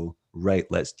everything and go, right,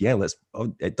 let's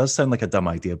oh, it does sound like a dumb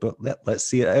idea, but let's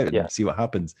see it out and see what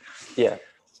happens. Yeah,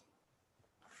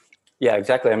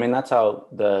 exactly. I mean, that's how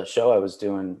the show I was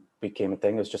doing became a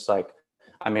thing. It was just like,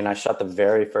 I mean, I shot the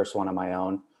very first one on my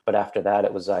own, but after that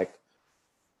it was like,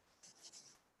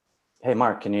 hey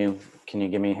Mark, can you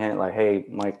give me a hint? Like, hey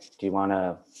Mike, do you want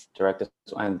to direct this?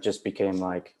 And it just became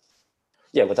like,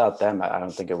 yeah, without them, I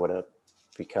don't think it would have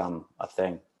become a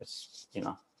thing. It's,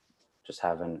 just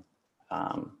having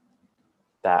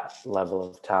that level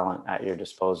of talent at your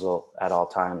disposal at all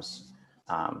times.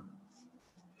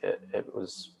 It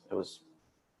was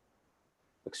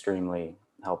extremely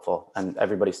helpful, and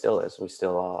everybody still is. We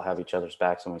still all have each other's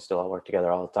backs, and we still all work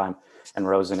together all the time. And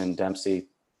Rosen and Dempsey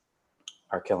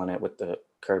are killing it with the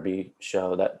Kirby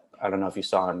show. That, I don't know if you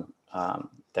saw on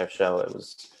their show. It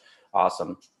was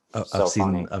awesome. Oh,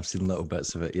 I've seen little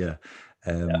bits of it. Yeah.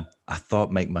 I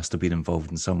thought Mike must have been involved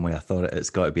in some way. I thought it's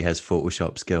got to be his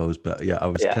Photoshop skills, but yeah, I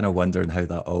was kind of wondering how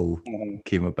that all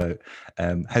came about.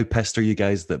 How pissed are you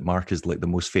guys that Mark is like the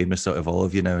most famous out of all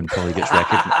of you now, and probably gets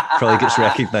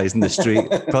recognized in the street?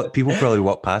 People probably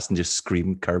walk past and just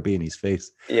scream Kirby in his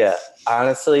face. Yeah,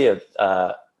 honestly,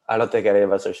 I don't think any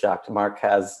of us are shocked. Mark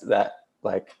has that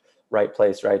like right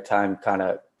place, right time kind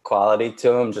of quality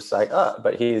to him. Just like,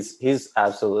 but he's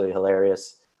absolutely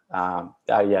hilarious.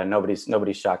 Yeah,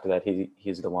 nobody's shocked that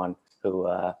he's the one who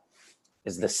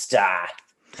is the star.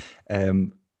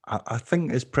 I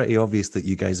think it's pretty obvious that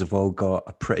you guys have all got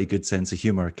a pretty good sense of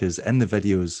humor, because in the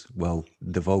videos, well,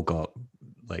 they've all got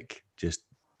like just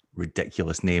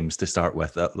ridiculous names to start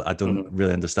with. I don't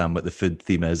really understand what the food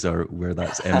theme is or where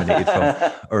that's emanated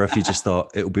from, or if you just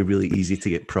thought it'll be really easy to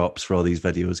get props for all these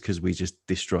videos because we just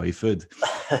destroy food.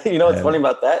 What's funny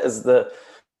about that is the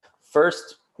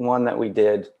first one that we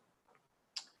did,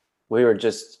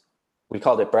 we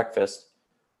called it breakfast.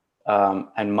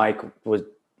 And Mike was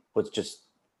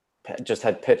just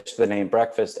had pitched the name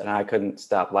breakfast, and I couldn't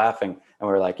stop laughing. And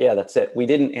we were like, yeah, that's it. We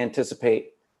didn't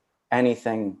anticipate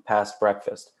anything past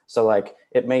breakfast. So like,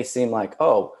 it may seem like,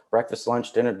 oh, breakfast,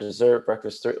 lunch, dinner, dessert,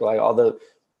 breakfast, like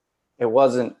it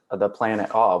wasn't the plan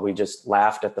at all. We just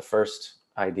laughed at the first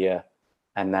idea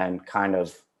and then kind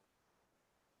of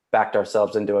backed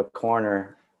ourselves into a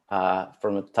corner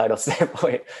from a title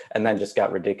standpoint, and then just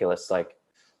got ridiculous. Like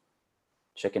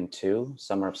Chicken 2,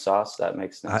 Summer of Sauce, that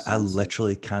makes no sense. I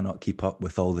literally cannot keep up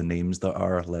with all the names that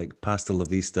are like Pasta La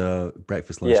Vista,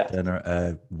 breakfast, lunch,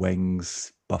 dinner,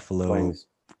 wings, buffalo. Wings.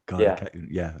 God,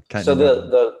 can't so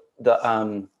remember.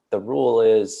 the rule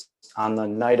is on the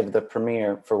night of the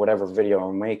premiere for whatever video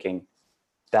we're making,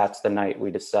 that's the night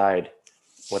we decide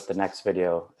what the next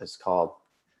video is called.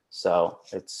 So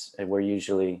we're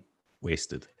usually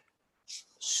wasted.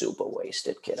 Super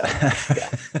wasted, kiddo.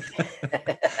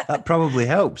 That probably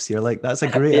helps. You're like, that's a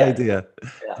great idea.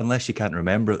 Yeah. Unless you can't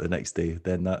remember it the next day,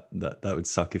 then that would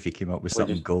suck if you came up with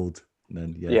something gold. And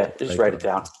then just write it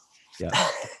down. Yeah,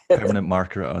 permanent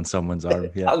marker it on someone's arm.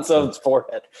 Yeah, on someone's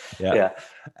forehead. Yeah.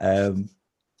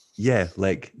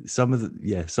 Like some of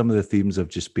the themes have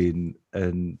just been,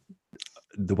 and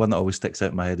the one that always sticks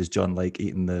out in my head is John like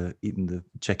eating the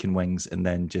chicken wings and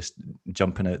then just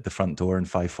jumping out the front door in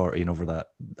 540 and over that,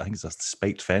 I think it's a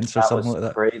spiked fence or something like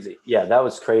that. Crazy. Yeah, that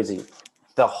was crazy.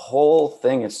 The whole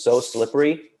thing is so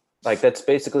slippery. Like that's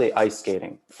basically ice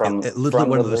skating from. It looked like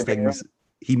one of those things.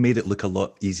 He made it look a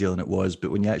lot easier than it was,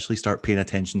 but when you actually start paying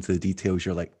attention to the details,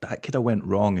 you're like, that could have went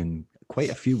wrong in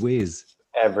quite a few ways.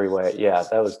 Every way, yeah,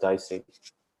 that was dicey,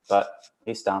 but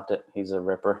he stomped it. He's a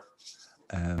ripper.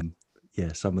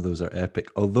 Yeah, some of those are epic.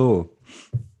 Although,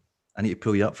 I need to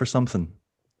pull you up for something,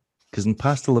 because in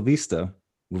Pasta La Vista,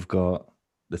 we've got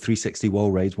the 360 wall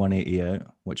ride 180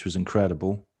 out, which was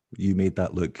incredible. You made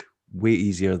that look way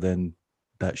easier than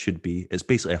that should be. It's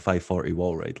basically a 540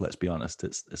 wall ride, let's be honest.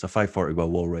 It's a 540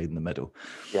 wall ride in the middle.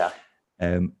 Yeah.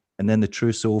 And then the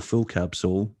True Soul full cab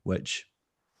soul, which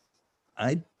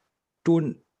I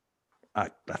think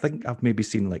I've maybe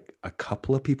seen like a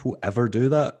couple of people ever do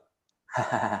that.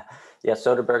 Yeah,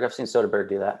 Soderbergh. I've seen Soderbergh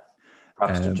do that.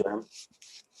 Props to Germ.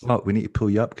 Well, we need to pull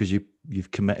you up because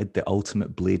you've committed the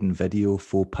ultimate blading video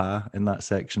faux pas in that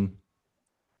section.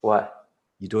 What?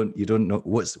 You don't know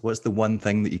what's the one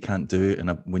thing that you can't do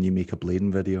when you make a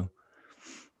blading video?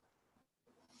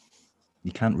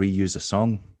 You can't reuse a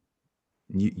song.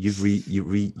 You're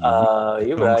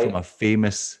right. From a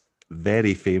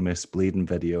very famous blading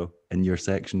video in your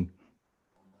section.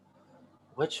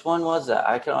 Which one was that?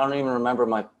 I don't even remember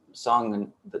my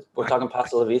song. We're talking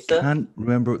Pasta La Vista? I can't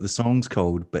remember what the song's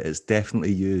called, but it's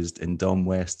definitely used in Dom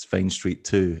West's Vine Street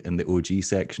 2 in the OG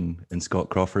section, and Scott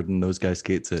Crawford and those guys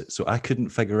skates it. So I couldn't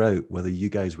figure out whether you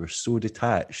guys were so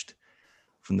detached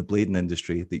from the blading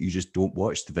industry that you just don't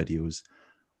watch the videos,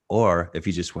 or if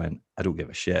you just went, I don't give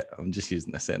a shit, I'm just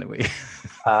using this anyway.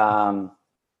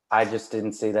 I just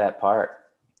didn't see that part.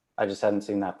 I just hadn't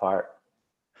seen that part.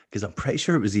 Because I'm pretty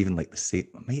sure it was even like the same,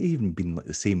 it might have even been like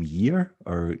the same year,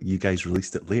 or you guys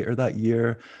released it later that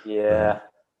year. Yeah.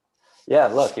 Yeah,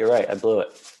 look, you're right. I blew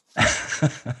it.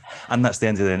 And that's the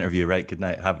end of the interview, right? Good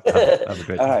night. Have a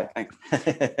great day. All right, thanks.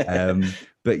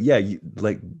 But yeah,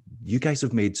 you guys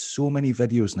have made so many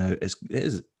videos now. It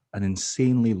is an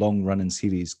insanely long running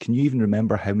series. Can you even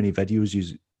remember how many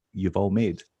videos you've all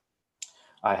made?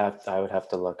 I would have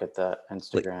to look at the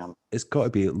Instagram. Like, it's got to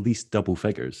be at least double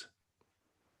figures.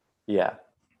 Yeah.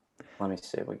 Let me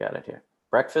see. We got it here.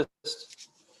 Breakfast.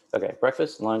 Okay.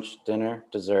 Breakfast, lunch, dinner,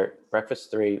 dessert.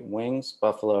 Breakfast 3, wings,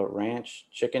 buffalo, ranch,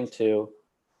 chicken 2,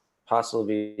 Pasta La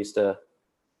Vista.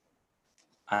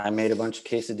 I made a bunch of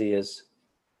quesadillas,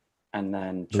 and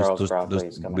then Charles Broccoli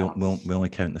is coming out. We only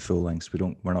count the full lengths.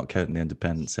 We're not counting the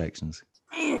independent sections.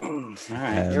 All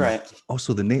right, you're right.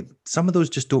 Also, the name. Some of those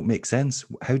just don't make sense.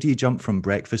 How do you jump from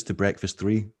breakfast to breakfast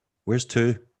 3? Where's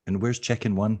 2 and where's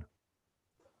chicken 1?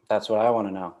 That's what I want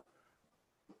to know.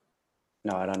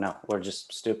 No, I don't know. We're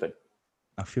just stupid.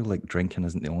 I feel like drinking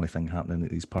isn't the only thing happening at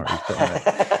these parties.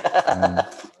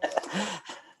 But,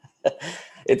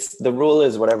 it's the rule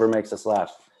is whatever makes us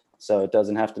laugh. So it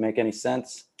doesn't have to make any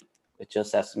sense. It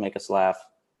just has to make us laugh.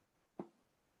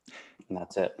 And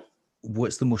that's it.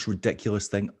 What's the most ridiculous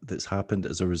thing that's happened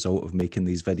as a result of making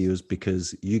these videos?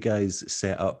 Because you guys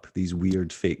set up these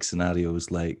weird fake scenarios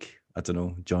like, I don't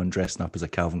know, John dressing up as a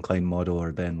Calvin Klein model,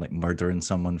 or then like murdering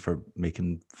someone for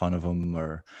making fun of him,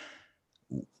 or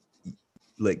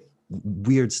like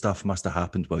weird stuff must have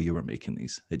happened while you were making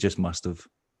these. It just must have.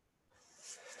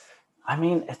 I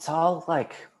mean, it's all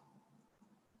like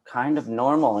kind of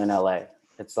normal in LA.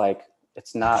 It's like,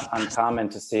 it's not uncommon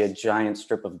to see a giant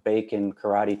strip of bacon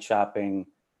karate chopping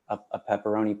a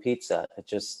pepperoni pizza. It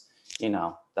just, you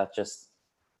know, that's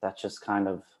just kind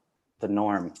of the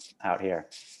norm out here.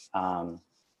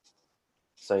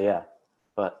 So yeah,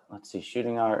 but let's see,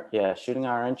 shooting our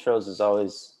intros is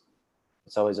always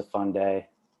a fun day.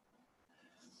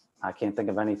 I can't think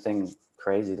of anything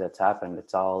crazy that's happened.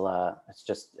 It's all, it's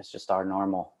just our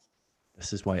normal.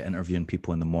 This is why interviewing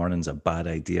people in the morning's a bad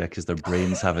idea, because their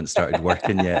brains haven't started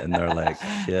working yet, and they're like,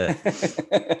 "Shit."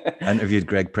 I interviewed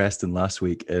Greg Preston last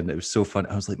week, and it was so fun.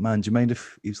 I was like, "Man, do you mind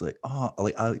if?" He was like, "Oh,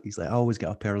 he's like, I always get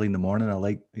up early in the morning.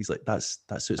 He's like, that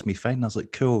suits me fine." And I was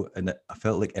like, "Cool." And I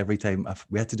felt like every time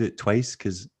we had to do it twice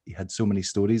because he had so many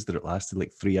stories that it lasted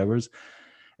like 3 hours.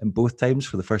 And both times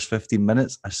for the first 15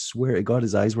 minutes, I swear to God,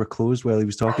 his eyes were closed while he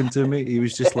was talking to me. He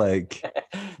was just like,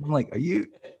 I'm like, Are you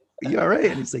all right?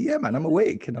 And he's like, "Yeah, man, I'm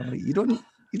awake." And I'm like, you don't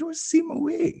seem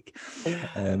awake.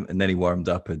 And then he warmed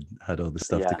up and had all the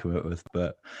stuff to come out with.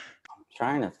 But I'm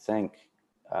trying to think.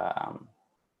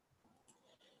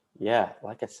 Yeah,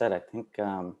 like I said, I think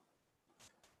can't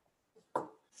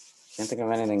think of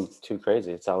anything too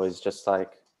crazy. It's always just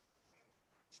like,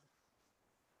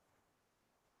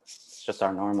 it's just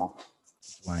our normal.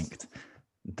 Wanked.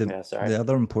 The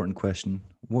other important question: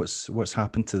 what's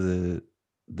happened to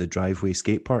the driveway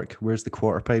skate park? Where's the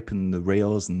quarter pipe and the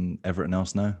rails and everything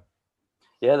else now?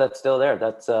 Yeah, that's still there.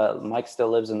 That's Mike still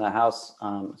lives in the house.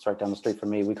 It's right down the street from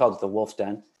me. We call it the Wolf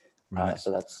Den. Right.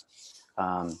 So that's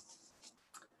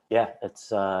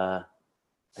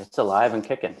it's alive and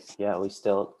kicking. Yeah, we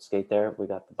still skate there. We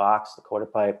got the box, the quarter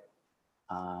pipe.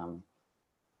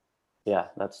 Yeah,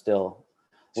 that's still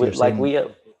he's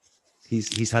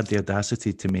had the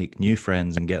audacity to make new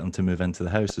friends and get them to move into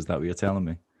the house. Is that what you're telling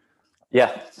me?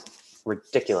 Yeah,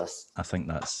 ridiculous. I think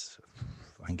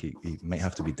he might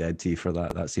have to be dead to you for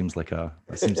that. That seems like a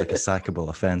sackable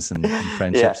offense in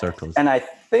friendship circles. And I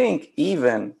think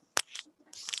even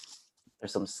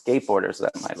there's some skateboarders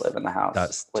that might live in the house.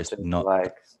 That's just not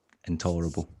like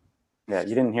intolerable. Yeah,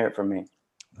 you didn't hear it from me.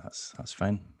 That's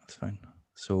fine. That's fine.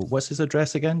 So what's his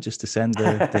address again? Just to send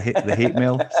the hate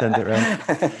mail, send it around,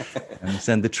 and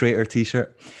send the traitor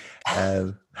T-shirt.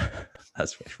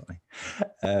 That's very funny.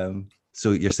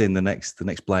 So you're saying the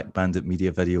next Black Bandit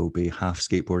media video will be half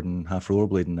skateboarding, half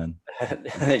rollerblading then?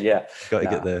 Yeah. Got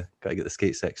to get the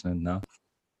skate section in now.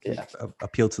 Yeah.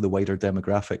 Appeal to the wider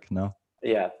demographic now.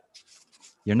 Yeah.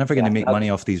 You're never going to make money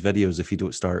off these videos if you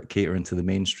don't start catering to the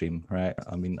mainstream, right?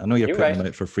 I mean, I know you're putting them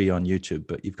out for free on YouTube,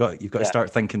 but you've got to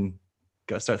start thinking.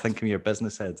 Got to start thinking of your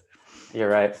business head. You're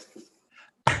right.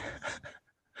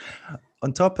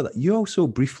 On top of that, you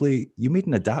also you made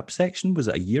an adapt section. Was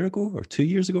it a year ago or 2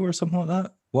 years ago or something like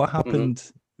that? What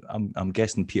happened? Mm-hmm. I'm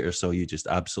guessing Peter saw you just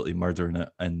absolutely murdering it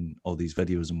in all these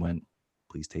videos and went,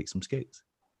 "Please take some skates."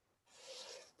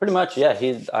 Pretty much, yeah.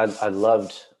 I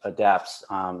loved adapts.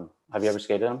 Have you ever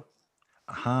skated them?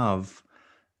 I have,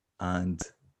 and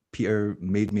Peter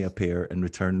made me a pair in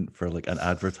return for like an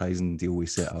advertising deal we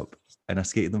set up, and I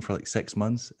skated them for like 6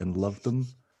 months and loved them.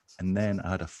 And then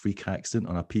I had a freak accident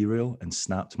on a P-rail and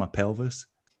snapped my pelvis,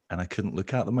 and I couldn't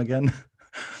look at them again.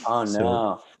 Oh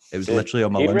no! It was literally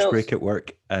on my lunch break at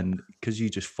work, and because you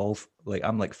just fall, like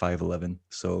I'm like 5'11",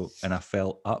 and I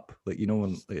fell up, like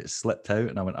when it slipped out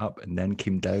and I went up and then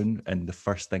came down, and the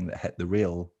first thing that hit the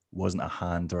rail wasn't a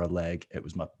hand or a leg, it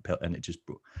was my and it just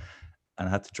broke. And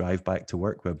I had to drive back to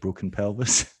work with a broken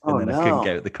pelvis, and then I couldn't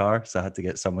get out of the car, so I had to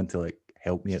get someone to like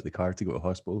help me out the car to go to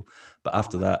hospital. But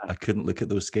after that, I couldn't look at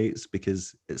those skates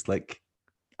because it's like,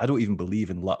 I don't even believe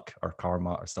in luck or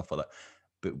karma or stuff like that.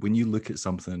 But when you look at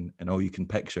something and all you can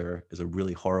picture is a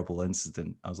really horrible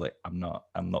incident, I was like, I'm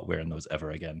not wearing those ever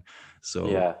again.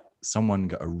 So someone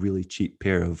got a really cheap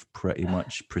pair of pretty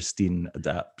much pristine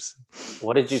adapts.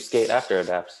 What did you skate after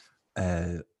adapts?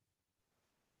 When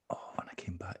I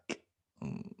came back,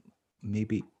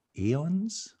 maybe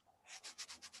Aeons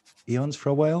for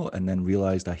a while, and then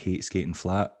realized I hate skating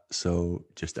flat, so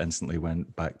just instantly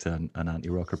went back to an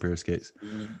anti-rocker pair of skates.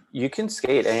 You can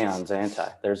skate Aeons anti.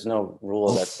 There's no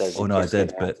rule that says no, I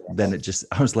did, but then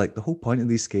I was like, the whole point of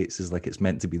these skates is like it's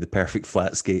meant to be the perfect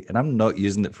flat skate, and I'm not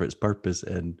using it for its purpose.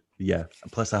 And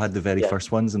plus I had the very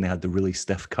first ones, and they had the really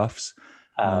stiff cuffs.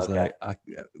 And I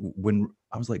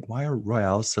was like, why are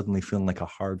Royales suddenly feeling like a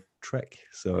hard trick?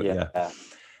 So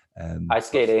I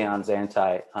skate Aeons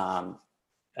anti,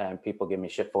 and people give me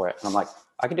shit for it, and I'm like,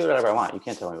 I can do whatever I want. You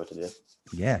can't tell me what to do.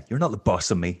 Yeah, you're not the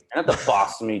boss of me. You're not the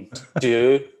boss of me,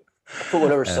 dude. I put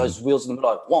whatever size wheels in the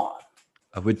middle I want.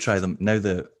 I would try them now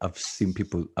that I've seen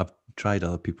people. I've tried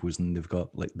other people's and they've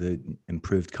got like the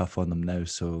improved cuff on them now.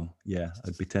 So yeah,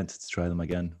 I'd be tempted to try them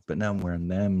again. But now I'm wearing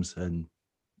them's and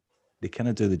they kind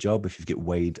of do the job if you've got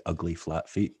wide, ugly, flat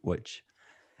feet, which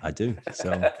I do.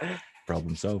 So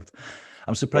problem solved.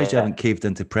 I'm surprised you haven't caved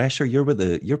into pressure.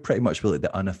 You're pretty much with like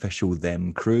the unofficial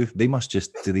them crew. They must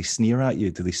do they sneer at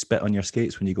you? Do they spit on your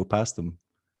skates when you go past them?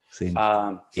 Saying,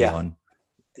 Aeon.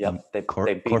 Yep. They beat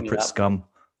corporate me up. scum.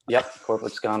 Yep.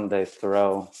 Corporate scum. They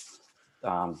throw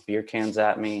beer cans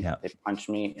at me. Yeah. They punch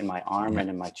me in my arm and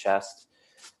in my chest.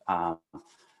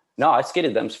 No, I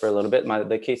skated thems for a little bit.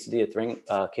 The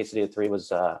Quesadilla 3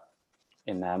 was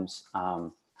in thems.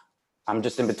 I'm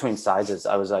just in between sizes.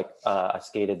 I was like, I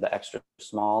skated the extra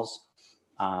smalls.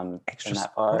 Extra in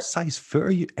that part. What size foot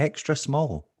are you? Extra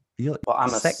small? You're like Well,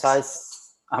 I'm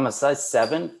a size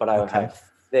 7, but I have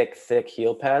thick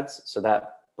heel pads, so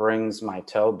that brings my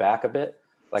toe back a bit.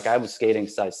 Like I was skating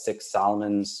size 6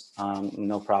 Salomons,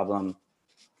 no problem.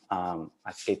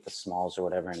 I skate the smalls or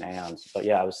whatever in Aeons, but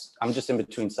yeah, I'm just in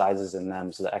between sizes in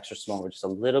them. So the extra small were just a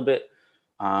little bit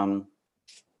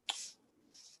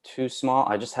too small.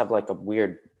 I just have like a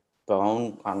weird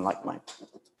bone on like my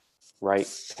right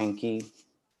pinky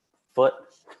foot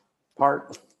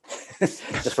part,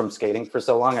 just from skating for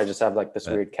so long. I just have like this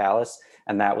weird callus,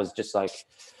 and that was just like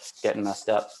getting messed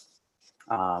up.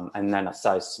 And then a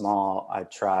size small I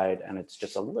tried, and it's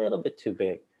just a little bit too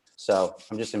big. So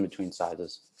I'm just in between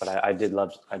sizes, but I did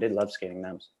love skating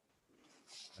them.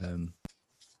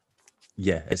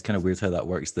 Yeah, it's kind of weird how that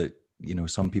works. That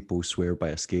some people swear by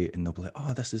a skate and they'll be like,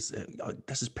 "Oh, this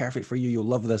is perfect for you. You'll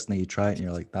love this." And then you try it and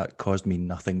you're like, "That caused me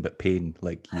nothing but pain."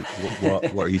 Like,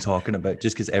 what are you talking about?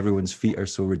 Just because everyone's feet are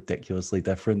so ridiculously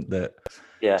different that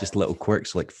just little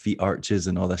quirks like feet arches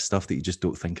and all this stuff that you just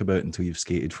don't think about until you've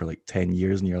skated for like 10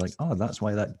 years and you're like, "Oh, that's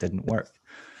why that didn't work."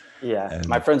 Yeah,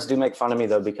 my friends do make fun of me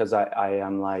though, because I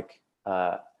am like,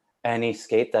 any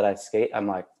skate that I skate, I'm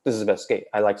like, this is the best skate.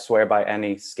 I like swear by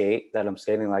any skate that I'm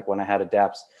skating. Like when I had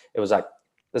Adapts, it was like,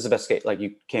 this is the best skate. Like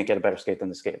you can't get a better skate than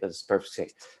the skate. This is perfect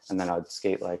skate. And then I would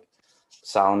skate like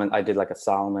Salomon. I did like a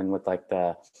Salomon with like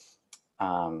the,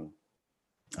 I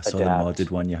saw the modded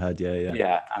one you had. Yeah.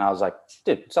 Yeah. And I was like,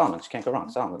 dude, Salomon, you can't go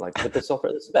wrong. Salomon, like with this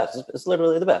silver, this is the best. It's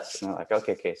literally the best. And they're like,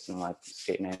 okay, Case. And I'm like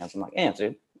skating Aeons. I'm like, Aeons,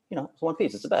 dude, it's one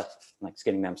piece. It's the best. I'm like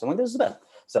skating them. So I'm like, this is the best.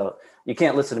 So you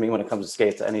can't listen to me when it comes to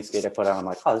skates. Any skate I put out, I'm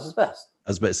like, oh, this is best.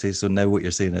 I was about to say, so now what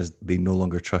you're saying is they no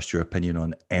longer trust your opinion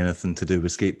on anything to do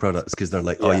with skate products because they're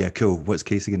like, oh yeah, cool. What's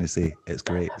Casey going to say? It's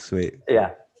great. Sweet.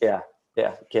 Yeah.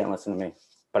 You can't listen to me.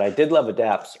 But I did love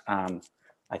Adapts. I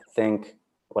think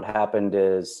what happened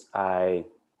is I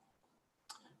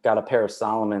got a pair of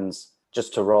Salomons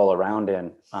just to roll around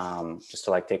in, just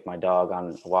to like take my dog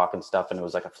on a walk and stuff. And it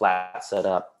was like a flat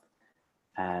setup.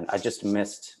 And I just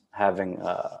missed having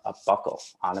a buckle,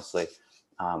 honestly,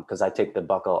 because I take the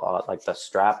buckle, like the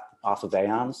strap off of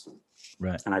Aeons,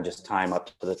 right? And I just tie them up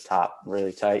to the top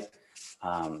really tight.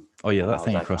 That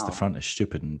thing across the front is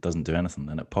stupid and doesn't do anything,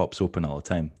 and it pops open all the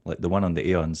time. Like the one on the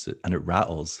Aeons, and it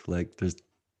rattles. Like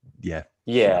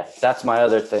Yeah, that's my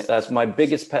other thing. That's my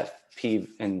biggest pet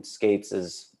peeve in skates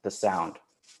is the sound.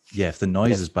 Yeah, if the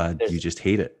noise is bad, you just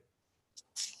hate it.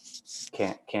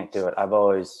 Can't do it. I've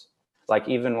always, like,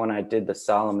 even when I did the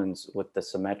Salomons with the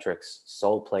Symmetrics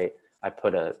sole plate, I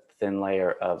put a thin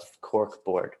layer of cork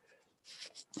board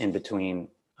in between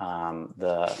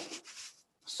the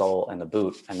sole and the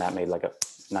boot, and that made like a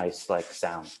nice like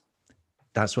sound.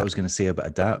 That's what I was going to say about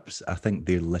Adapts. I think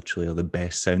they literally are the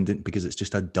best sounding because it's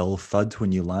just a dull thud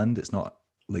when you land. It's not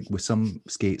like with some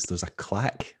skates, there's a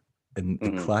clack, and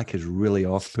the clack is really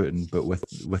off-putting. But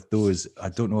with those, I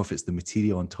don't know if it's the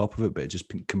material on top of it, but it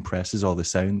just compresses all the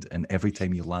sound, and every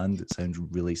time you land, it sounds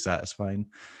really satisfying.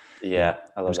 Yeah,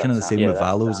 I love that. It's kind of the same with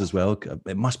Valos as well.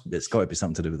 It's got to be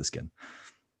something to do with the skin.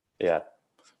 Yeah,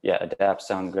 Adapts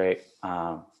sound great,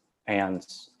 and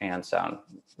sound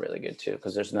really good too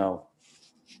because there's no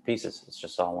pieces. It's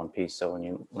just all one piece. So when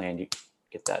you land, you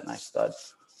get that nice thud.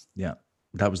 Yeah,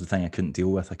 that was the thing I couldn't deal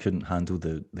with. I couldn't handle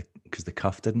the because the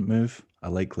cuff didn't move. I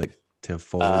like to have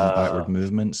forward and backward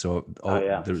movement. So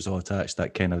there was all attached.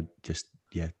 That kind of just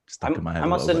stuck in my head. I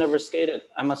must have never skated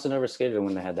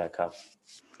when they had that cuff.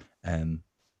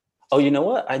 Oh, you know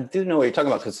what? I do know what you're talking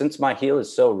about because since my heel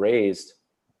is so raised,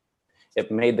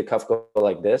 it made the cuff go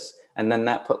like this, and then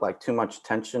that put like too much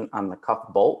tension on the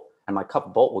cuff bolt, and my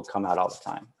cuff bolt would come out all the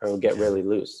time, or it would get really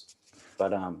loose.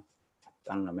 But I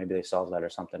don't know. Maybe they solved that or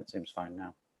something. It seems fine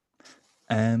now.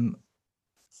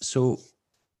 So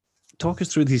talk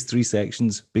us through these 3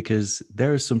 sections because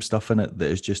there is some stuff in it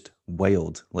that is just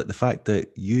wild. Like the fact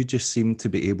that you just seem to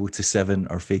be able to 7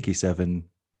 or fakie 7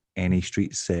 any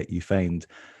street set you find.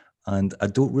 And I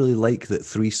don't really like that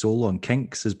 3-sole on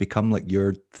kinks has become like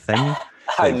your thing.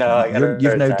 I Like know.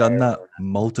 you've now done that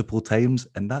multiple times,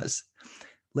 and that's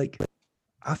like,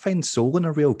 I find soling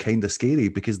a rail kind of scary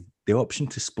because the option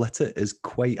to split it is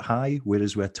quite high,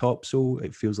 whereas with a top sole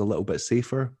it feels a little bit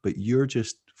safer. But you're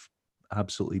just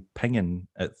absolutely pinging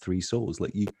at 3-soles.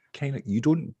 Like you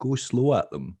don't go slow at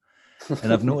them.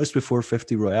 And I've noticed before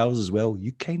 50 Royales as well,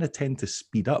 you kind of tend to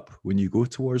speed up when you go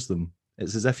towards them.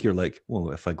 It's as if you're like,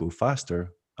 well, if I go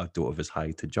faster, I don't have as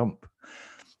high to jump.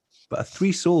 But a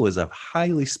 3-sole is a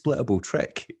highly splittable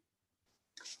trick.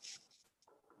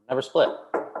 Never split.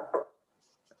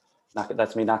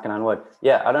 That's me knocking on wood.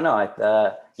 Yeah, I don't know.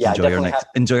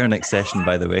 Enjoy our next session,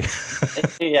 by the way.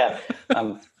 Yeah,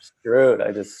 I'm screwed.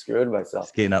 I just screwed myself.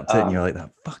 Skating up to it and you're like,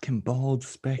 that fucking bald,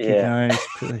 specky guy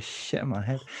put this shit in my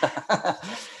head.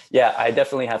 Yeah, I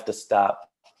definitely have to stop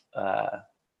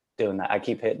doing that. I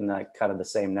keep hitting like kind of the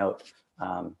same note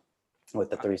with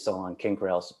the 3-sole on kink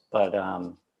rails, but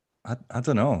I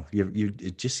don't know. You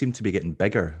it just seemed to be getting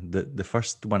bigger. The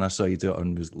first one I saw you do it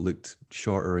on looked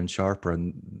shorter and sharper,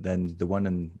 and then the one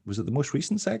in, was it the most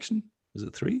recent section? Was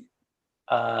it 3?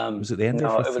 Was it the ender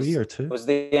for 3 or 2? It was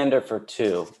the ender for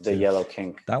 2, the yellow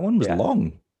kink. That one was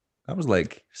long. That was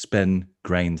like spin,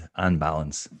 grind, and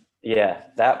balance. Yeah,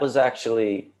 that was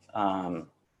actually. I'm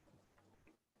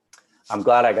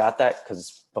glad I got that,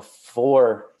 because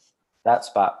before that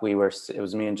spot, it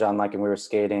was me and John Like, and we were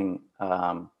skating.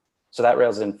 So that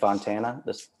rail's in Fontana,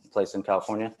 this place in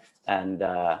California. And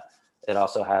it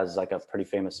also has like a pretty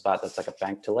famous spot that's like a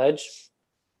bank to ledge.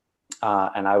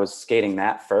 And I was skating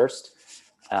that first.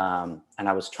 And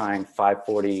I was trying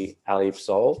 540 alley-oop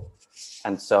sole.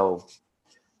 And so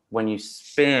when you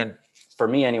spin, for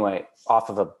me anyway, off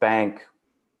of a bank,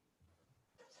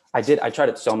 I tried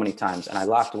it so many times and I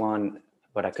locked one,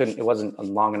 but I couldn't, it wasn't a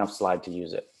long enough slide to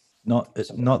use it. Not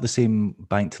the same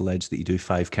bank to ledge that you do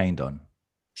 5-kind on.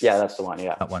 Yeah, that's the one.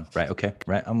 Yeah. That one. Right. Okay.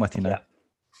 Right. I'm with you now.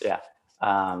 Yeah.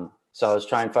 So I was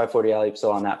trying 540 alley-oop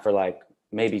sole on that for like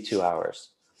maybe 2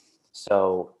 hours.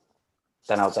 So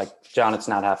then I was like, John, it's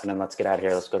not happening. Let's get out of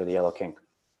here. Let's go to the yellow kink.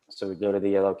 So we go to the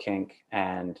yellow kink,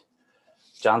 and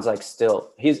John's like,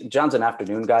 John's an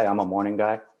afternoon guy. I'm a morning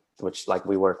guy, which like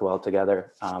we work well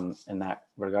together in that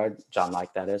regard. John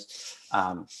Like, that is.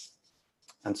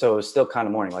 And so it was still kind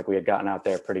of morning. Like we had gotten out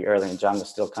there pretty early, and John was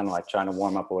still kind of like trying to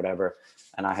warm up or whatever.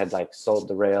 And I had like sold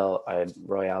the rail. I had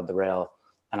royaled the rail,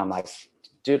 and I'm like,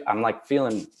 dude, I'm like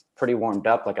feeling pretty warmed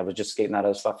up. Like I was just skating that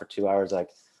other spot for 2 hours. Like,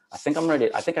 I think I'm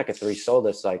ready. I think I could 3-sole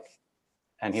this. Like,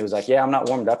 and he was like, yeah, I'm not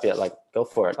warmed up yet. Like, go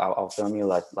for it. I'll film you.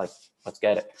 Like, let's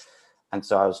get it. And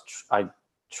so I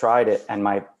tried it, and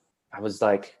I was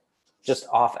like just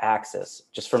off axis,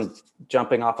 just from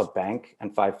jumping off a bank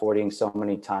and 540ing so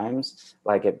many times,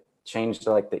 like it changed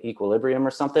like the equilibrium or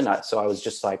something. So I was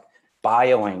just like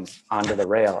bioing onto the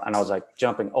rail, and I was like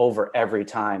jumping over every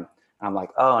time. And I'm like,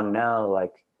 oh no,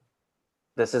 like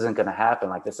this isn't going to happen.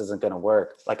 Like this isn't going to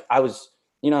work. Like I was,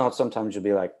 sometimes you'll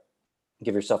be like,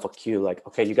 give yourself a cue, like,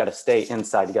 okay, you got to stay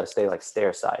inside. You got to stay like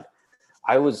stair side.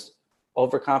 I was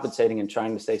overcompensating and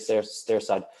trying to stay stair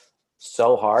side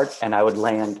so hard, and I would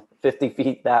land 50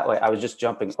 feet that way. I was just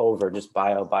jumping over, just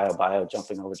bio,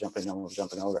 jumping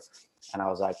over. And I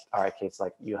was like, all right, Kate's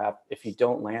like, if you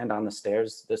don't land on the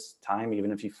stairs this time,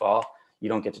 even if you fall, you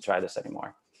don't get to try this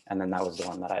anymore. And then that was the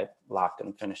one that I locked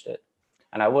and finished it.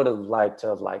 And I would have liked to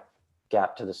have like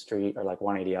gapped to the street or like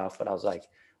 180 off, but I was like,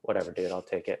 whatever, dude, I'll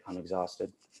take it. I'm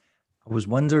exhausted. I was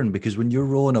wondering, because when you're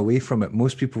rolling away from it,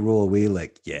 most people roll away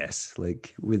like, yes,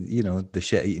 like with, the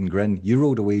shit eating grin. You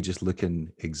rolled away just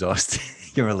looking exhausted.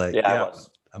 You were like, yeah,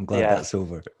 I'm glad that's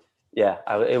over. Yeah,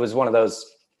 it was one of those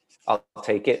I'll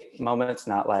take it moments,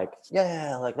 not like,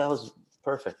 yeah, like that was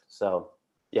perfect. So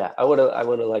yeah, I would have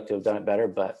liked to have done it better,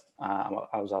 but I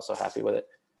was also happy with it.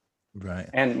 Right.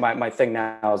 And my thing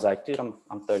now is like, dude,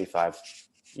 I'm 35.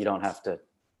 You don't have to,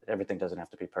 everything doesn't have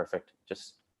to be perfect.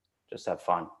 Just have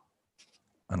fun.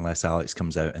 Unless Alex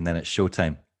comes out and then it's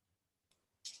showtime.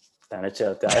 Then it's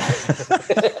showtime.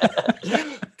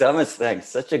 Dumbest thing.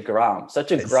 Such a Grom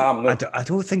move. I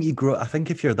don't think you grow. I think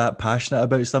if you're that passionate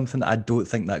about something, I don't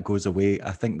think that goes away.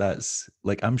 I think that's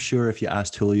like, I'm sure if you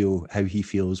asked Julio how he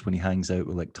feels when he hangs out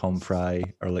with like Tom Fry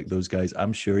or like those guys,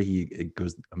 I'm sure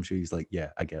he's like, yeah,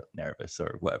 I get nervous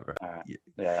or whatever.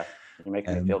 Yeah. You're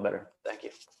making me feel better. Thank you.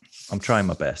 I'm trying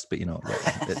my best, but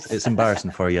it's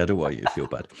embarrassing for you. I don't want you to feel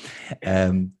bad.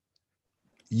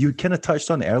 You kind of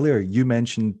touched on it earlier. You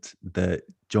mentioned that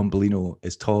John Bellino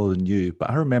is taller than you, but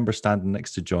I remember standing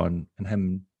next to John and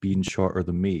him being shorter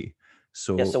than me.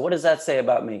 So yeah. So what does that say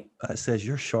about me? it says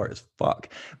you're short as fuck.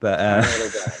 But I'm a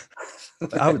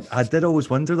little guy. I did always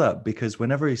wonder that, because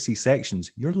whenever you see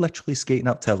sections, you're literally skating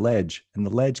up to a ledge, and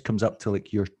the ledge comes up to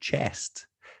like your chest.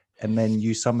 And then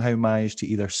you somehow manage to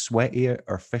either sweaty it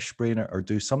or fish brain it or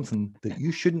do something that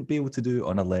you shouldn't be able to do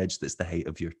on a ledge that's the height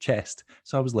of your chest.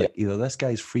 So I was like, either this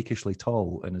guy's freakishly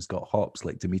tall and has got hops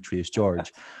like Demetrius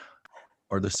George,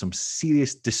 or there's some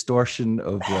serious distortion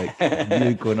of like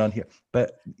you going on here.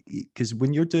 But because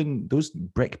when you're doing those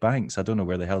brick banks, I don't know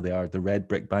where the hell they are, the red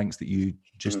brick banks that you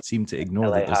just seem to ignore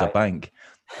LA that there's High. a bank,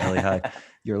 LA High,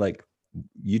 you're like,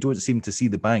 you don't seem to see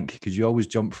the bank because you always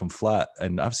jump from flat.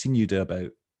 And I've seen you do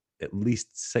about at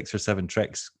least 6 or 7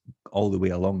 tricks all the way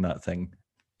along that thing.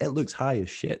 It looks high as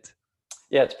shit.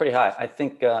 Yeah, it's pretty high. I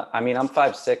think, I mean, I'm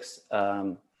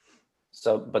 5'6",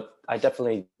 so, but I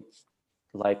definitely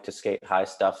like to skate high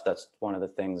stuff. That's one of the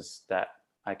things that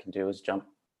I can do, is jump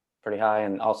pretty high.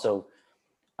 And also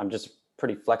I'm just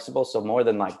pretty flexible. So more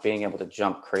than like being able to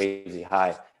jump crazy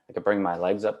high, I could bring my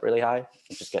legs up really high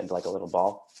and just get into like a little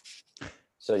ball.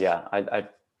 So yeah, I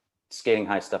skating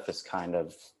high stuff is kind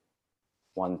of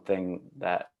one thing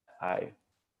that I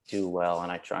do well, and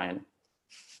I try and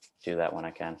do that when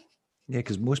I can. Yeah,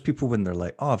 because most people, when they're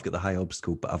like, oh, I've got the high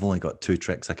obstacle, but I've only got 2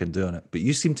 tricks I can do on it. But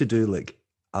you seem to do like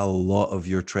a lot of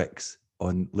your tricks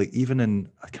on, like, even in,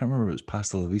 I can't remember if it was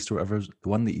Pastel La Vista or whatever, the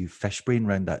one that you fish brain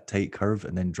around that tight curve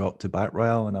and then drop to back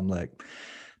royale. And I'm like,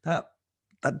 that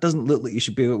doesn't look like you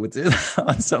should be able to do that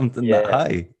on something that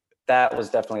high. That was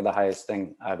definitely the highest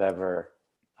thing I've ever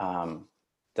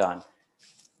done.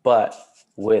 But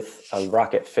with a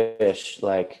rocket fish,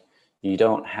 like, you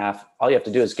don't have, all you have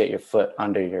to do is get your foot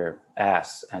under your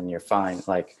ass and you're fine.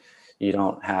 Like, you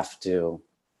don't have to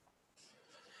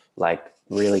like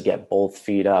really get both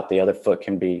feet up. The other foot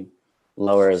can be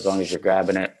lower as long as you're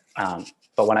grabbing it.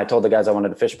 But when I told the guys I wanted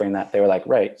to fish brain that, they were like,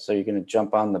 right, so you're going to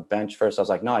jump on the bench first? I was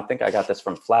like, no, I think I got this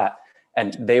from flat.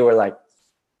 And they were like,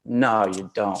 no,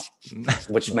 you don't.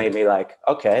 Which made me like,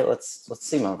 okay, let's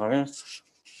see, motherfuckers.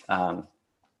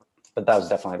 But that was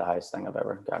definitely the highest thing I've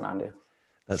ever gotten onto.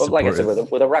 But like I said,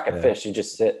 with a rocket fish, you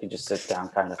just sit down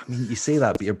kind of. I mean, you say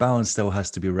that, but your balance still has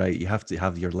to be right. You have to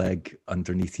have your leg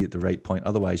underneath you at the right point.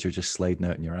 Otherwise, you're just sliding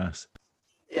out in your ass.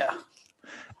 Yeah.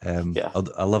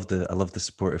 I love the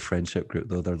supportive friendship group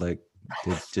though. They're like,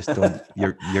 they just don't.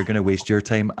 You're going to waste your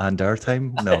time and our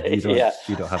time. No, you don't. Yeah.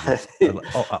 You don't have it.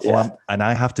 Like, and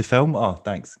I have to film. Oh,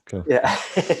 thanks. Cool. Yeah.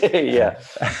 Yeah.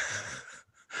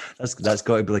 That's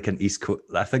got to be like an East Coast.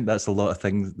 I think that's a lot of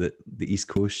things that the East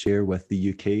Coast share with the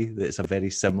UK. That it's a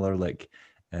very similar, like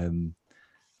kind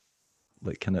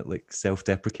of like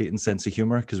self-deprecating sense of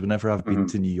humor. Because whenever I've been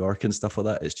to New York and stuff like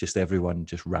that, it's just everyone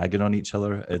just ragging on each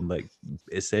other and like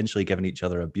essentially giving each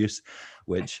other abuse.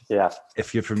 Which,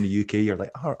 if you're from the UK, you're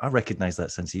like, oh, I recognize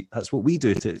that sense. That's what we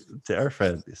do to our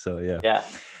friends. So yeah.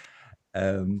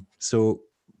 So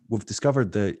we've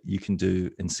discovered that you can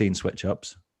do insane switch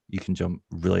ups. You can jump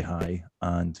really high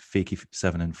and fakie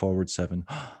 7 and forward 7.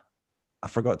 I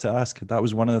forgot to ask. That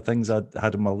was one of the things I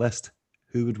had on my list.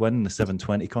 Who would win the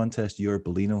 720 contest? You or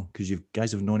Bellino? Because you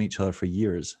guys have known each other for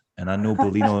years, and I know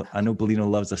Bellino. I know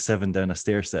Bellino loves a 7 down a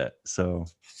stair set. So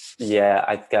yeah,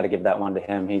 I got to give that one to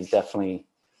him. He's definitely,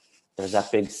 there's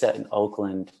that big set in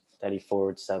Oakland that he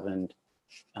forward 7'd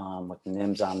with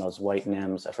Nims on those white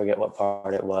Nims. I forget what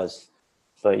part it was,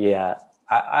 but yeah,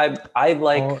 I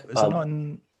like.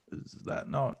 Is that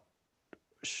not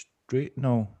straight?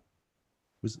 No.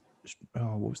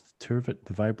 What was the tour?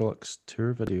 The Vibrox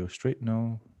tour video? Straight?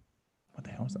 No. What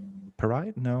the hell was that?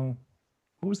 Pariah? No.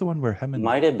 What was the one where him and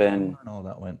might have been? No,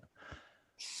 that went.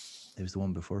 It was the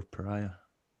one before Pariah.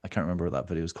 I can't remember what that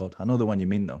video was called. I know the one you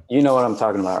mean though. You know what I'm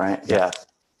talking about, right? Yeah.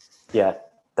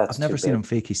 That's. I've never seen him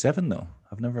fakie 7 though.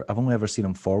 I've only ever seen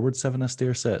him forward 7 a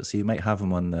stair set. So you might have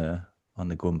him on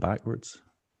the going backwards.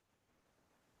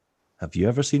 Have you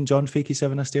ever seen John fakie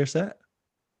 7 a stair set?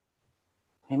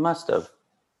 He must have.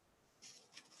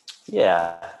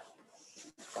 Yeah.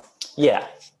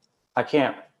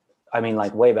 I mean,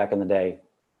 like way back in the day,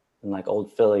 in like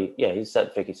Old Philly. Yeah, he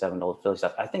said fakie 7 to Old Philly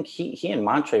stuff. I think he and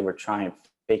Montre were trying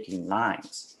faking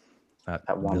 9s. That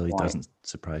at one really point. Doesn't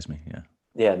surprise me. Yeah.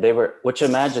 Yeah, they were. Which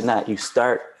imagine that you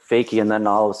start fakie and then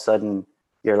all of a sudden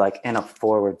you're like in a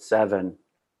forward 7.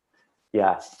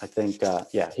 Yeah, I think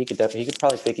he could probably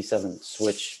fakie 7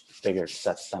 switch bigger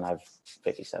sets than I've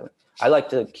fakie 7. I like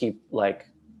to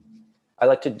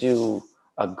do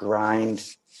a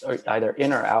grind or either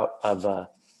in or out of a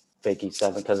fakie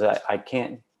 7 because I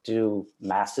can't do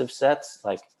massive sets.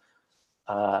 Like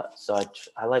so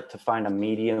I like to find a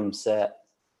medium set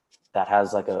that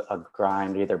has like a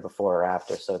grind either before or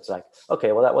after. So it's like,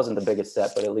 okay, well, that wasn't the biggest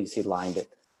set, but at least he lined it.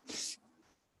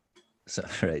 So,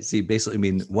 right. So you basically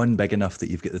mean one big enough that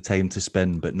you've got the time to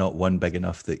spin, but not one big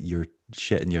enough that you're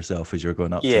shitting yourself as you're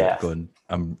going up to it, going,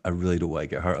 I really don't want to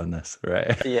get hurt on this,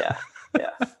 right? Yeah.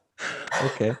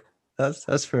 Okay.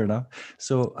 That's fair enough.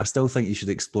 So I still think you should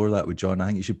explore that with John. I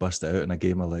think you should bust it out in a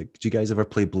game of like, do you guys ever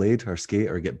play Blade or Skate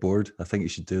or get bored? I think you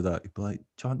should do that. You'd be like,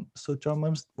 John,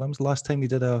 when was the last time you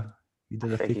did a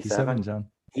fakie seven, John?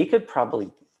 He could probably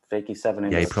fakie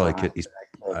seven. Yeah, he probably could.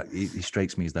 He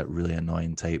strikes me as that really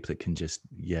annoying type that can just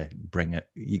bring it.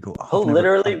 You go,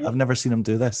 I've never seen him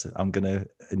do this. And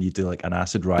you do like an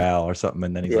acid royale or something,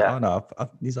 and then he's like, oh no,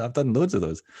 I've done loads of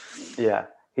those. Yeah,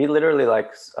 he literally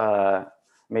likes.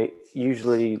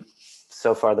 Usually,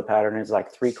 so far the pattern is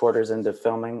like 3/4 into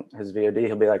filming his VOD.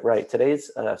 He'll be like, right, today's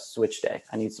a switch day.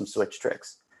 I need some switch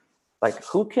tricks. Like,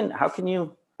 have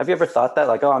you ever thought that?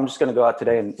 Like, oh, I'm just going to go out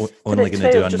today and only going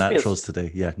to do unnaturals today.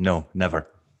 Yeah, no, never.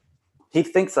 He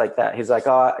thinks like that. He's like,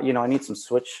 oh, I need some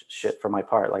switch shit for my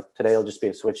part. Like today will just be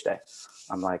a switch day.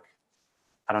 I'm like,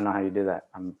 I don't know how you do that.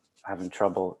 I'm having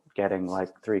trouble getting like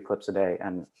 3 clips a day,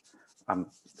 and I'm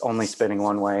only spinning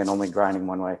one way and only grinding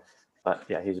one way. But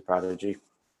yeah, he's a prodigy.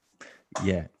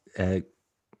 Yeah.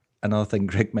 Another thing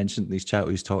Greg mentioned in his chat,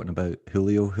 he was talking about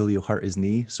Julio. Julio hurt his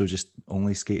knee, so just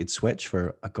only skated switch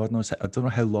for God knows. I don't know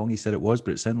how long he said it was,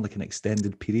 but it sounded like an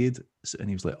extended period. And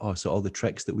he was like, "Oh, so all the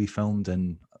tricks that we filmed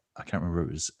in, I can't remember if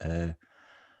it was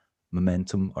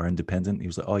Momentum or Independent." He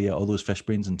was like, "Oh yeah, all those fish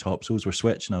brains and topsoils were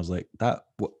switch." And I was like,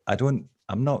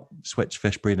 I'm not switch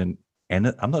fish braining in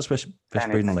it. I'm not switch fish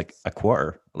braining like a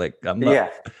quarter. Like I'm not. Yeah.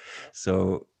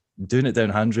 So doing it down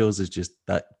handrails is just,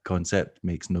 that concept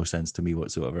makes no sense to me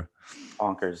whatsoever.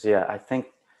 Bonkers. Yeah, I think.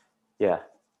 Yeah,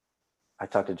 I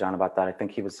talked to John about that. I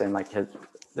think he was saying like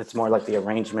it's more like the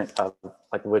arrangement of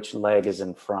like which leg is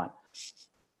in front,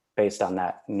 based on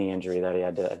that knee injury that he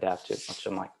had to adapt to. Which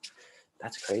I'm like,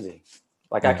 that's crazy.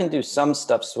 Like I can do some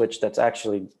stuff switch that's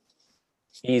actually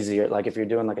easier. Like if you're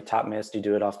doing like a top mist, you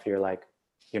do it off your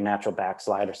natural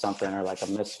backslide or something, or like a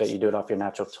misfit, you do it off your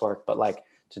natural torque. But like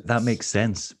that makes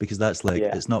sense, because that's like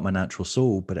it's not my natural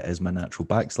soul, but it is my natural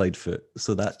backslide foot.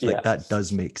 So that that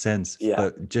does make sense. Yeah.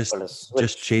 But just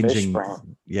changing.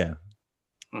 Yeah.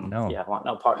 No. Yeah. Well,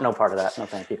 no part of that. No,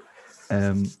 thank you.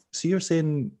 So you're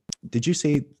saying, did you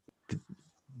say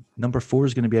number 4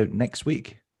 is going to be out next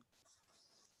week?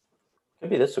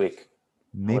 Could be this week.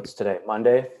 Maybe. What's today?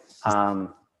 Monday. I'm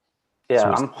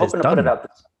hoping to put it out.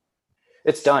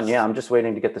 It's done. Yeah. I'm just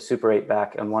waiting to get the Super 8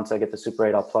 back. And once I get the Super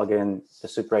 8, I'll plug in the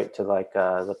Super 8 to like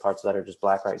the parts that are just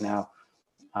black right now.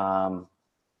 And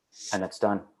it's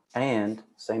done. And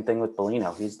same thing with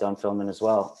Bellino. He's done filming as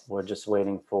well. We're just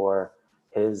waiting for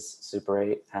his Super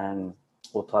 8 and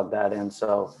we'll plug that in.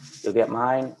 So you'll get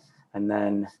mine, and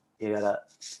then you gotta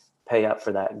pay up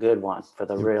for that good one, for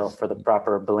the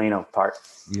proper Bellino part.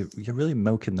 You're really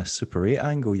milking the Super 8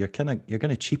 angle. You're going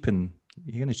to cheapen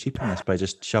this by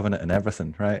just shoving it in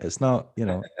everything, right? It's not,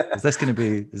 is this going to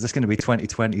be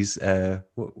 2020's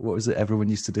what was it everyone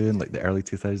used to do in like the early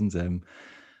 2000s?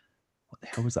 What the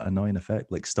hell was that annoying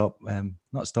effect? Like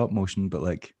not stop motion, but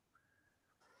like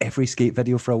every skate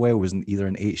video for a while was either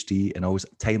in HD and always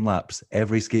time lapse.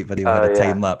 Every skate video had a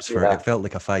time lapse for it felt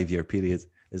like a 5-year period.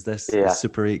 Is this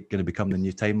Super 8 going to become the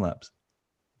new time lapse?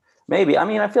 Maybe. I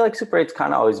mean, I feel like Super 8's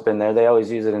kind of always been there. They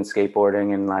always use it in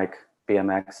skateboarding and like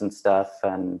BMX and stuff.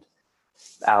 And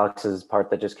Alex's part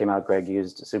that just came out, Greg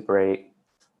used Super 8.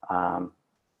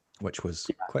 Which was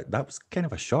that was kind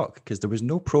of a shock, because there was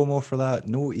no promo for that,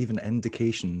 no even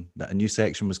indication that a new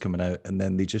section was coming out, and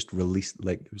then they just released,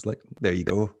 like, it was like, there you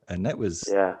go, and it was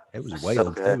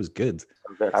wild. So it was good. So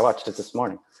good. I watched it this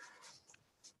morning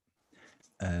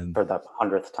for the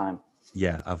 100th time.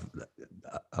 Yeah,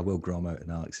 I will grom out in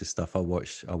Alex's stuff. I'll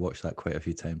watch that quite a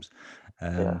few times.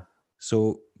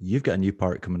 So you've got a new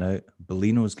part coming out.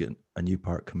 Bellino's getting a new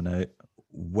part coming out.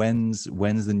 When's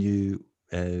the new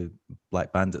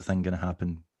Black Bandit thing going to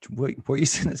happen? What are you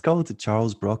saying it's called?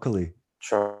 Charles Broccoli.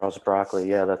 Charles Broccoli.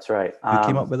 Yeah, that's right. Who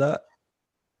came up with that?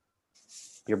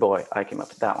 Your boy. I came up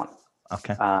with that one.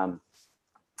 Okay.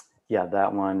 Yeah,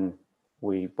 that one.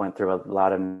 We went through a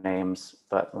lot of names,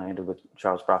 but landed with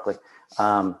Charles Broccoli.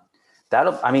 Those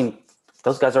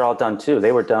guys are all done too.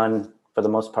 They were done for the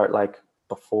most part, like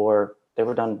before. They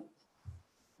were done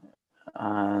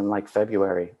in like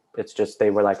February. It's just they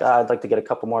were like, I'd like to get a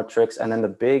couple more tricks. And then the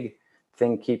big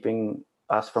thing keeping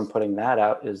us from putting that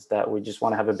out is that we just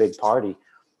want to have a big party.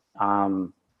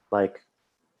 Like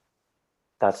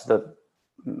that's the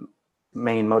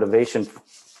main motivation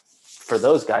for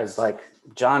those guys, like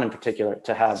John in particular,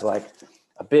 to have like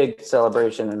a big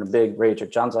celebration and a big rager.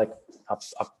 John's like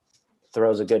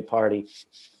throws a good party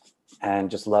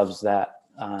and just loves that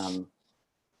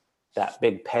that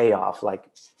big payoff, like,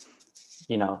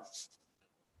 you know,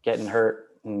 getting hurt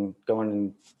and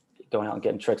going out and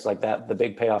getting tricks like that. The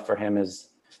big payoff for him is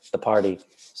the party.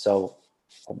 So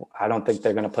I don't think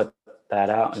they're going to put that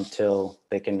out until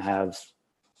they can have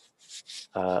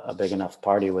a big enough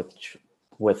party with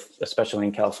especially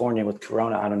in California with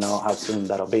Corona. I don't know how soon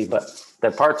that'll be, but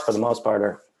the parts for the most part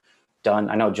are done.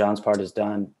 I know John's part is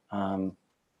done.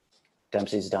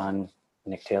 Dempsey's done.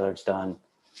 Nick Taylor's done.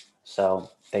 So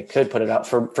they could put it out.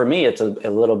 For me, it's a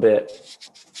little bit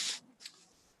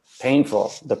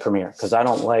painful, the premiere, because I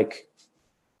don't like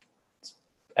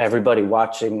everybody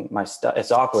watching my stuff.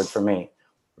 It's awkward for me.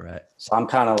 Right. So I'm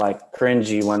kind of like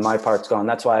cringy when my part's gone.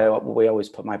 That's why we always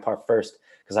put my part first,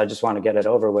 because I just want to get it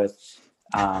over with.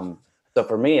 So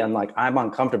for me, I'm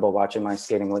uncomfortable watching my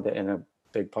skating with it in a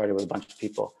big party with a bunch of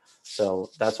people. So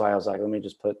that's why I was like, let me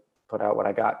just put out what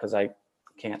I got, because I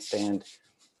can't stand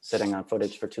sitting on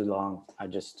footage for too long. I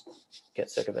just get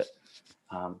sick of it.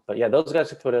 But yeah, those guys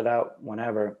could put it out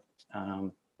whenever.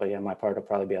 But yeah, my part will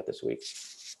probably be out this week.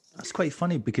 That's quite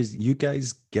funny, because you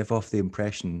guys give off the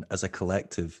impression as a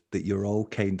collective that you're all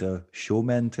kind of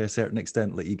showmen to a certain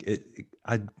extent. Like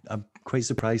I'm quite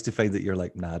surprised to find that you're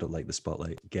like, nah, I don't like the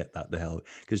spotlight. Get that the hell.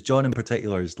 Because John in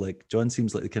particular is like, John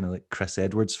seems like the kind of like Chris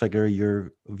Edwards figure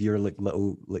of your like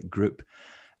little like group.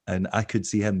 And I could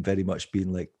see him very much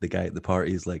being like the guy at the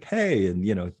party is like, hey, and,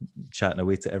 you know, chatting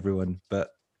away to everyone. But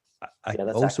I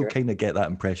also kind of get that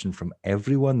impression from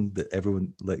everyone, that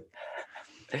everyone like,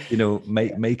 you know,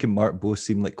 Mike and Mark both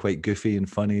seem like quite goofy and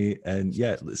funny. And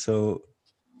yeah, so,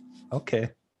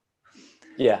 okay.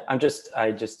 Yeah, I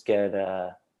just get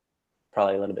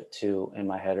probably a little bit too in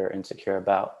my head or insecure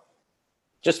about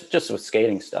just with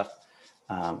skating stuff.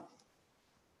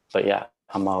 But yeah,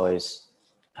 I'm always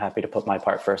happy to put my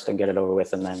part first and get it over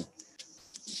with, and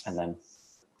then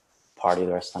party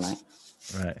the rest of the night.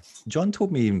 Right. John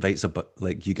told me he invites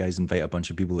you guys invite a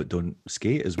bunch of people that don't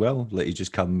skate as well. Like you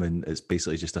just come and it's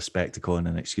basically just a spectacle and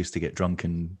an excuse to get drunk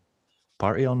and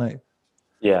party all night.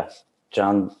 Yeah,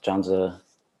 John's a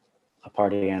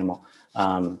party animal.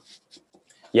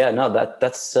 Yeah, no,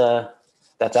 that's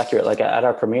accurate. Like at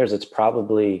our premieres, it's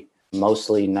probably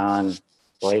mostly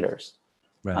non-bladers.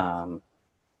 Right.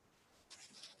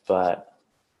 But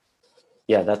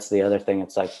yeah, that's the other thing.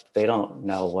 It's like they don't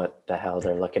know what the hell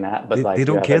they're looking at. But they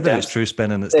don't care that it's true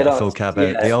spin and it's got a full cab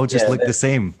out. They all just look the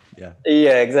same. Yeah.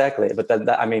 Yeah, exactly. But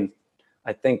that I mean,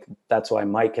 I think that's why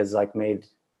Mike has like made.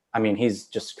 I mean, he's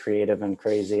just creative and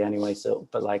crazy anyway. So,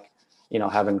 but like, you know,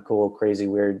 having cool, crazy,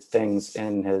 weird things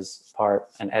in his part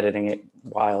and editing it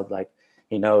wild. Like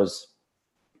he knows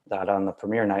that on the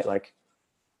premiere night, like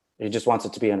he just wants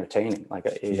it to be entertaining.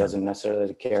 Like he doesn't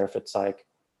necessarily care if it's like.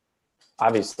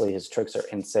 Obviously his tricks are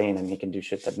insane and he can do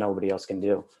shit that nobody else can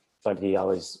do, but he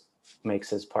always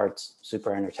makes his parts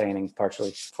super entertaining,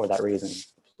 partially for that reason,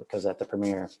 because at the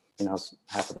premiere, you know,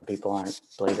 half of the people aren't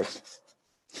bladers.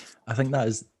 I think that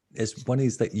is one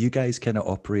is that you guys kind of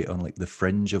operate on like the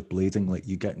fringe of blading. Like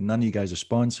none of you guys are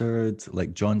sponsored.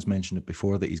 Like John's mentioned it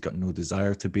before that he's got no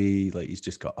desire to be, like he's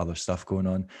just got other stuff going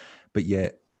on, but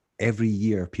yet every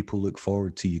year people look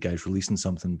forward to you guys releasing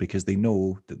something because they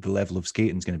know that the level of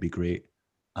skating is going to be great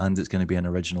and it's going to be an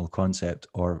original concept,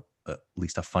 or at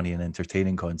least a funny and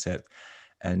entertaining concept.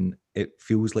 And it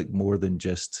feels like more than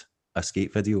just a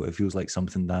skate video. It feels like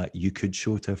something that you could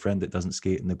show to a friend that doesn't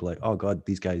skate and they'd be like, oh God,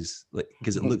 these guys, like,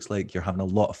 because it looks like you're having a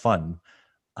lot of fun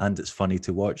and it's funny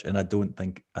to watch. And I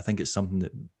think it's something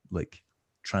that like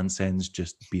transcends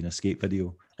just being a skate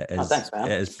video. It is, thanks, man.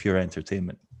 It is pure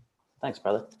entertainment. Thanks,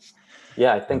 brother.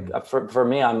 Yeah, I think for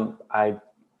me,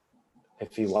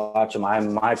 if you watch them,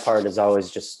 my part is always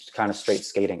just kind of straight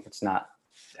skating. It's not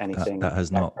anything that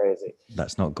has not crazy.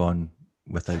 That's not gone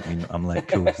without me. I'm like,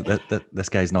 cool. This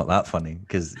guy's not that funny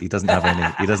because he doesn't have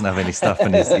any stuff,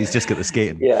 and he's just got the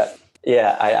skating.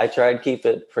 Yeah. I try and keep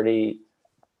it pretty.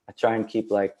 I try and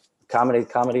keep like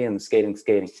comedy, and skating.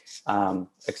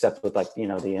 Except with like, you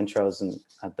know, the intros and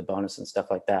the bonus and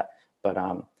stuff like that. But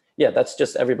yeah, that's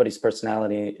just everybody's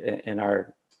personality in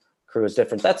our crew is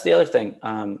different. That's the other thing.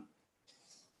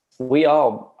 We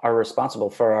all are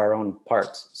responsible for our own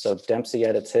parts. So Dempsey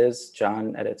edits his,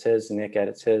 John edits his, Nick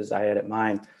edits his, I edit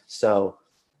mine. So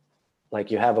like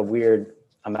you have a weird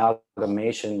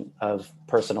amalgamation of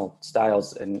personal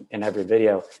styles in every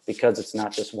video because it's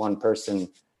not just one person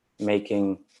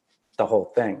making the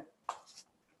whole thing,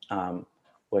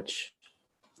 which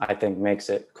I think makes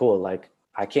it cool. Like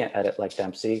I can't edit like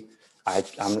Dempsey.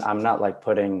 I'm not like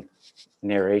putting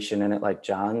narration in it like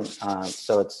John.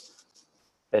 So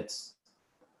it's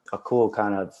a cool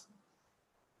kind of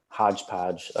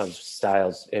hodgepodge of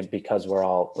styles because we're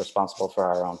all responsible for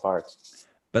our own parts.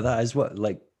 But that is what,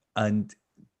 like, and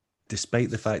despite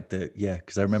the fact that, yeah,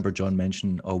 because I remember John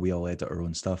mentioned, oh, we all edit our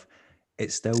own stuff.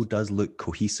 It still does look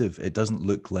cohesive. It doesn't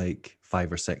look like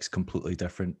 5 or 6 completely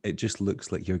different. It just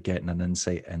looks like you're getting an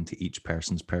insight into each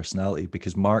person's personality,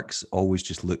 because Mark's always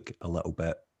just look a little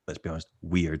bit, let's be honest,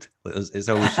 weird. It's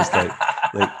always just like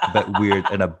a bit weird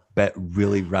and a bit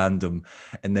really random.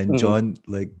 And then John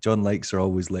likes are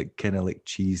always like kind of like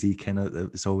cheesy, kind of,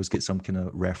 it's always get some kind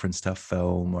of reference to a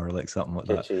film or like something like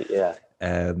Kitschy, that. yeah.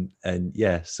 And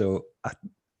yeah, so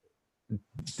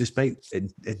despite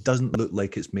it doesn't look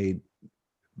like it's made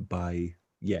by,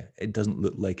 it doesn't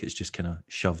look like it's just kind of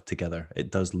shoved together. It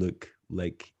does look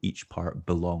like each part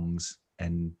belongs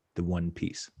in the one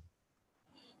piece.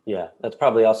 Yeah, that's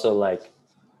probably also like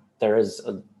there is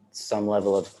some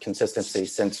level of consistency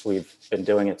since we've been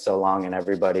doing it so long, and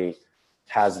everybody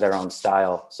has their own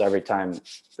style. So every time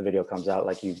the video comes out,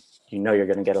 like you know you're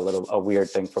going to get a weird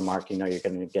thing from Mark. You know you're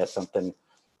going to get something,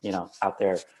 out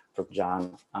there from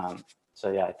John.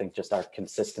 So yeah, I think just our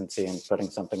consistency in putting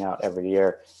something out every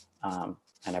year,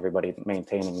 and everybody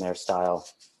maintaining their style,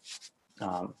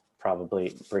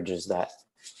 probably bridges that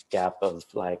gap of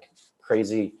like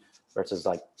crazy versus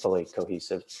like fully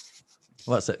cohesive.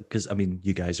 Well, that's it, because I mean,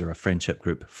 you guys are a friendship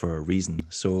group for a reason.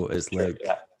 So it's like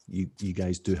you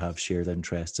guys do have shared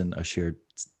interests and a shared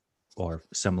or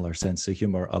similar sense of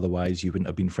humor. Otherwise, you wouldn't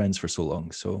have been friends for so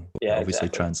long. So it obviously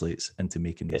translates into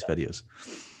making these videos.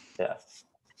 Yeah.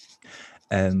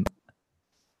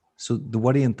 So the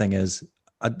worrying thing is,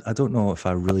 I don't know if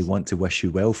I really want to wish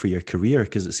you well for your career,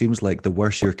 because it seems like the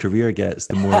worse your career gets,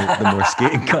 the more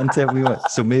skating content we want.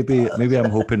 So maybe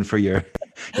I'm hoping for your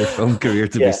film career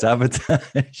to be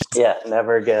sabotaged. Yeah,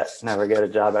 never get a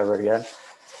job ever again.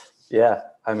 Yeah,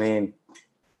 I mean,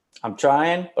 I'm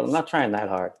trying, but I'm not trying that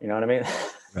hard. You know what I mean?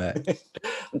 Right.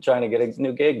 I'm trying to get a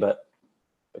new gig, but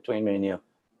between me and you,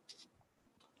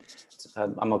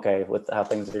 I'm okay with how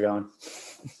things are going.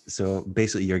 So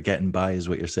basically, you're getting by, is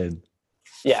what you're saying.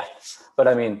 Yeah, but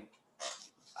I mean,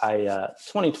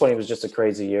 2020 was just a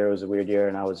crazy year. It was a weird year,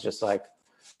 and I was just like,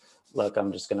 look,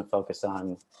 I'm just going to focus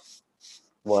on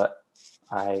what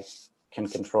I can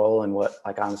control and what,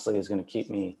 like, honestly is going to keep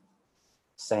me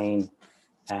sane.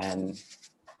 And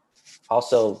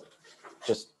also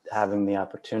just having the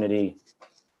opportunity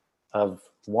of,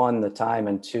 one, the time,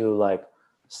 and two, like,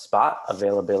 spot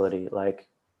availability. Like,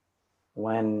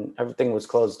 when everything was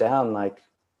closed down, like,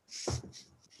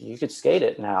 you could skate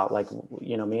it now. Like,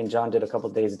 me and John did a couple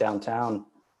of days downtown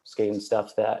skating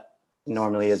stuff that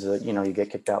normally is you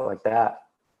get kicked out like that.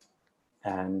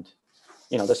 And,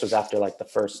 this was after like the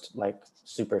first like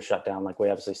super shutdown. Like, we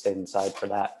obviously stayed inside for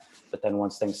that. But then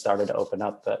once things started to open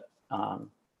up,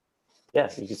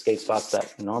 you could skate spots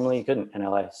that normally you couldn't in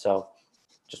LA. So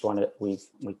just we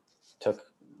took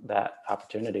that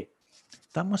opportunity.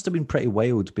 That must have been pretty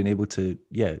wild, being able to,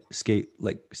 skate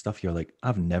like stuff. You're like,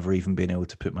 I've never even been able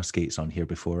to put my skates on here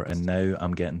before, and now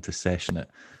I'm getting to session it.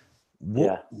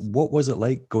 What was it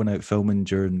like going out filming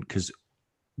during, because,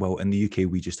 well, in the UK,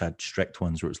 we just had strict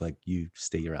ones where it's like, you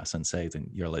stay your ass inside and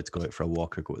you're allowed to go out for a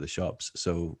walk or go to the shops.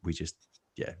 So we just,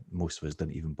 most of us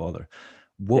didn't even bother.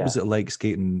 What was it like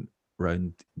skating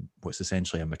around what's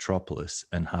essentially a metropolis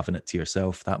and having it to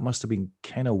yourself? That must have been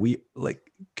kind of weird,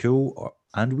 like cool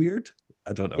and weird.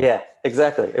 I don't know. Yeah,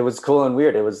 exactly. It was cool and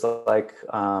weird. It was like,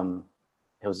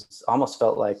 it was almost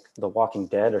felt like The Walking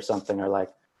Dead or something, or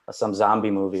like some zombie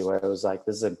movie where it was like,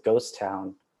 this is a ghost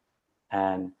town.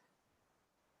 And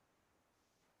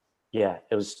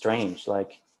it was strange.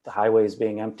 Like, the highways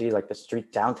being empty, like the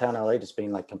street downtown LA just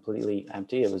being like completely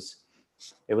empty. It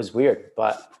was weird,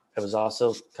 but it was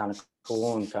also kind of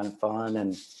cool and kind of fun.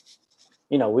 And,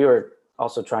 we were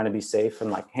also trying to be safe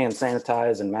and like hand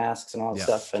sanitize and masks and all that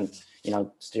stuff. And,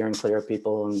 steering clear of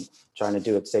people and trying to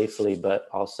do it safely, but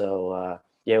also,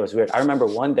 it was weird. I remember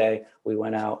one day we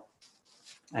went out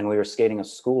and we were skating a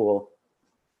school,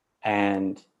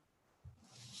 and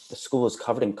the school was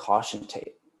covered in caution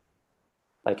tape.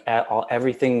 Like,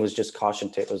 everything was just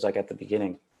caution tape. It was like at the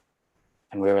beginning.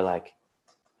 And we were like,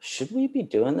 should we be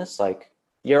doing this? Like,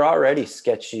 you're already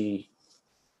sketchy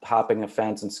hopping a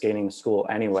fence and skating a school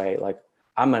anyway. Like,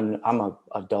 I'm an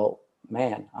adult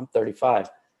man. I'm 35.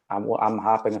 I'm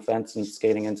hopping a fence and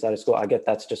skating inside of school. I get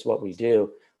that's just what we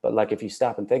do. But like, if you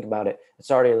stop and think about it,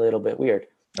 it's already a little bit weird.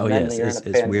 And yes,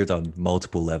 it's weird on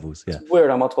multiple levels. Yeah, it's weird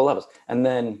on multiple levels. And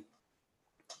then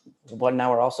what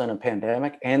now we're also in a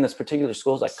pandemic, and this particular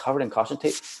school is like covered in caution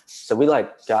tape. So we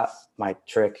like got my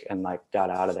trick and like got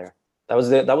out of there. That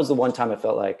was the one time I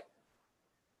felt like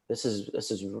this is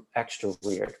extra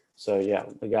weird. So yeah,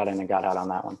 we got in and got out on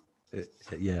that one.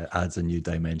 It adds a new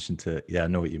dimension to it. Yeah, I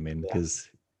know what you mean, because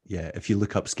if you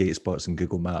look up skate spots in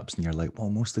Google Maps and you're like, well,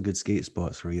 most of the good skate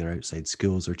spots are either outside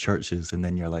schools or churches, and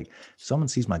then you're like, someone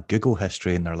sees my Google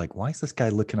history and they're like, why is this guy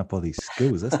looking up all these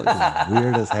schools? That's like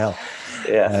weird as hell.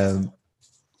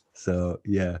 So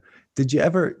yeah, did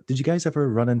you guys ever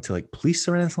run into like police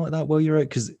or anything like that while you're out?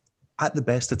 Because at the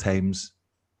best of times,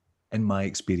 in my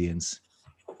experience,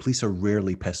 police are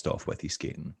rarely pissed off with you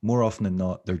skating. More often than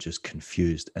not, they're just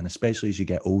confused. And especially as you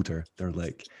get older, they're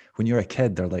like, when you're a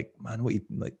kid, they're like, man, what you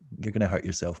like, you're gonna hurt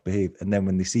yourself, behave. And then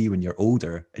when they see you when you're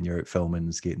older and you're out filming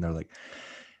and skating, they're like,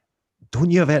 don't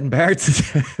you have anything better to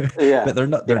do?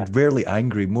 But they're rarely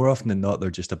angry. More often than not, they're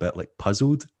just a bit like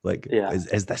puzzled. Like,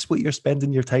 is this what you're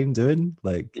spending your time doing?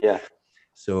 Like,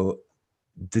 so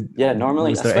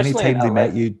normally was there any time they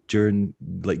met you during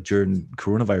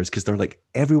coronavirus? Because they're like,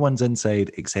 everyone's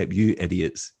inside except you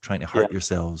idiots trying to hurt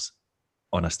yourselves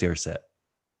on a stair set.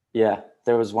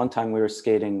 There was one time we were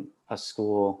skating a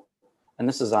school, and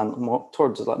this is on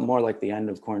towards more like the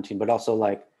end of quarantine, but also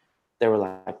like there were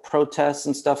like protests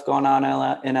and stuff going on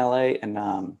in LA, and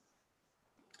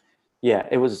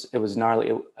it was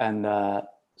gnarly.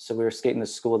 So we were skating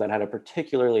this school that had a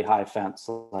particularly high fence,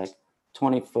 like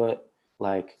 20-foot,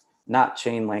 like not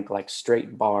chain link, like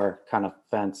straight bar kind of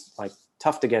fence, like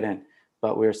tough to get in.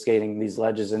 But we were skating these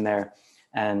ledges in there,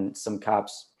 and some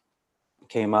cops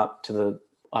came up to the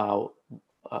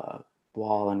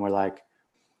wall and were like,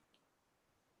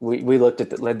 we looked at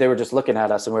they were just looking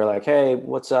at us, and we were like, hey,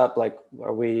 what's up? Like,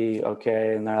 are we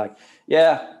okay? And they're like,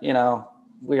 yeah,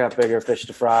 we got bigger fish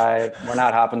to fry. We're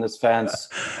not hopping this fence.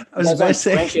 I was about to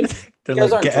say, they're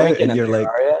like, get out, and you're like,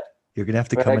 you're gonna have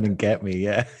to come in and get me.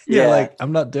 You're like,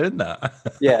 I'm not doing that.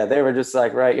 They were just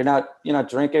like, right, you're not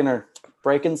drinking or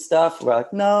breaking stuff. We're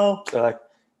like, no. They're like,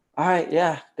 all right,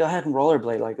 go ahead and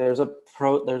rollerblade. Like there's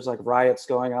like riots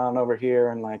going on over here,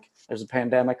 and like there's a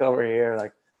pandemic over here.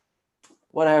 Like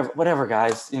whatever,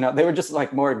 guys. They were just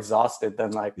like more exhausted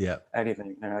than like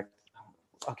anything. They're like,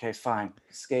 okay, fine,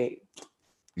 skate.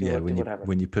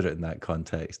 When you put it in that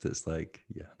context, it's like,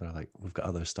 they're like, we've got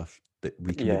other stuff that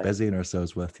we can be busying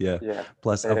ourselves with.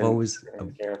 Plus, I've always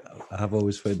found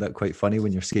that quite funny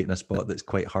when you're skating a spot that's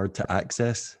quite hard to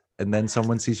access, and then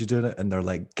someone sees you doing it, and they're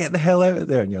like, get the hell out of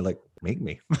there, and you're like, make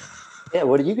me.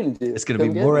 What are you going to do? It's going to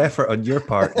be more effort on your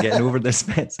part getting over this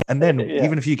fence. And then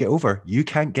even if you get over, you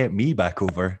can't get me back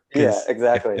over.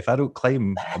 Exactly. If I don't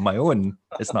climb on my own,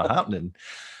 it's not happening.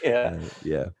 That's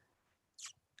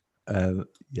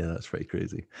pretty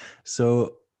crazy.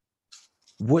 So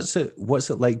what's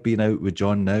it like being out with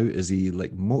John now? Is he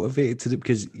like motivated to do?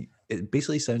 Because it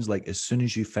basically sounds like as soon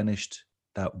as you finished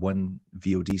that one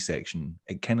VOD section,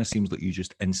 it kind of seems like you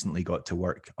just instantly got to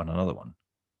work on another one.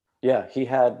 He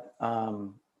had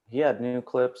new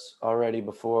clips already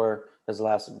before his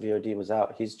last VOD was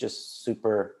out. He's just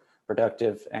super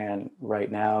productive, and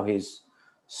right now he's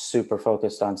super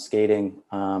focused on skating.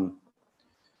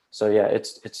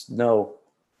 It's no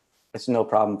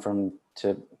problem for him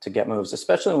to get moves,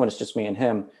 especially when it's just me and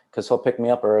him, because he'll pick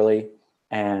me up early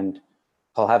and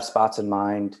he'll have spots in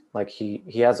mind. Like he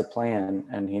has a plan,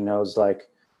 and he knows like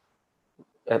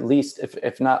at least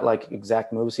if not like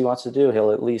exact moves he wants to do,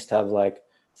 he'll at least have like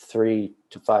 3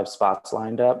 to 5 spots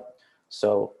lined up.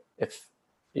 So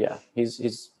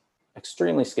he's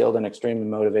extremely skilled and extremely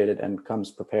motivated and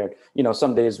comes prepared.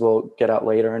 Some days we'll get out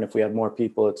later, and if we have more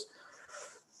people, it's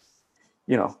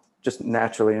just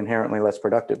naturally inherently less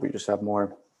productive. We just have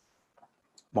more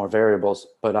variables.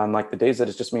 But on like the days that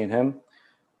it's just me and him,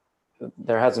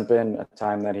 there hasn't been a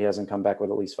time that he hasn't come back with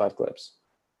at least 5 clips.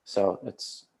 So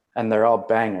and they're all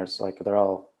bangers. Like they're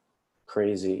all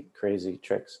crazy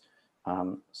tricks.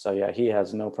 He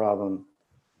has no problem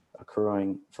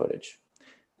accruing footage.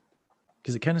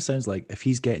 Because it kind of sounds like if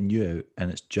he's getting you out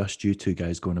and it's just you two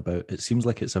guys going about, it seems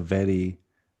like it's a very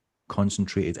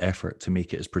concentrated effort to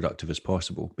make it as productive as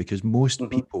possible. Because most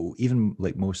people, even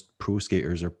like most pro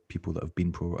skaters or people that have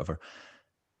been pro or whatever,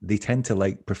 they tend to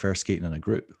like prefer skating in a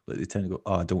group. Like they tend to go,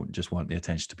 I don't just want the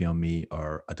attention to be on me,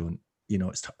 or I don't,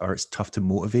 it's tough to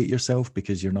motivate yourself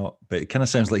because you're not. But it kind of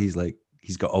sounds like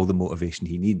he's got all the motivation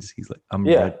he needs. He's like, I'm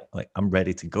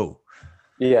ready to go.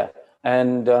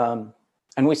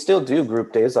 And we still do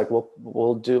group days. Like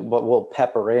we'll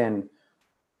pepper in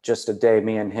just a day,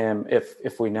 me and him,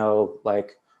 if we know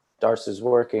like Darce is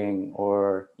working,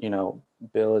 or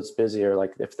Bill is busy, or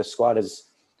like if the squad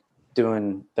is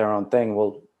doing their own thing,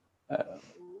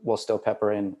 we'll still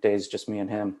pepper in days just me and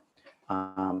him.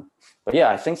 But yeah,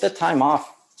 I think the time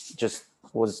off just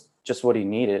was just what he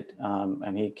needed.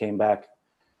 And he came back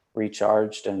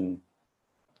recharged and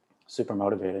super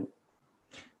motivated.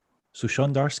 So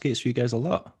Sean Darst skates for you guys a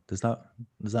lot. Does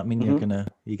that mean you're gonna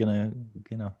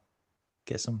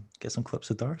get some clips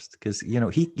of Darst? Because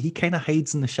he kind of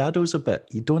hides in the shadows a bit.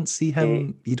 You don't see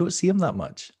him that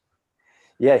much.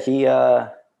 Yeah,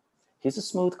 he's a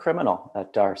smooth criminal,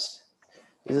 that Darst.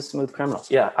 He's a smooth criminal.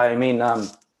 Yeah, I mean,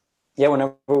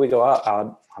 whenever we go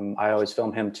out, I always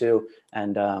film him too.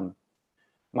 And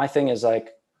my thing is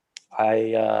like,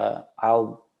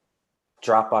 I'll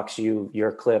Dropbox you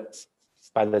your clip.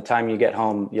 By the time you get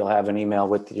home, you'll have an email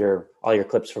with all your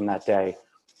clips from that day.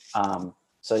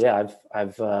 So yeah,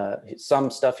 I've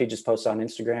some stuff he just posts on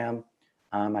Instagram.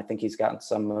 I think he's gotten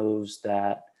some moves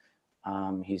that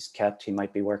he's kept. He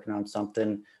might be working on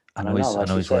something. I know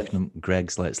he's working on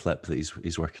Greg's Let Slip, that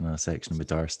he's working on a section with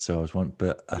Darst. So I was wondering,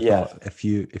 but I thought if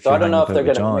you're I don't know if they're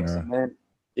going to mix him in.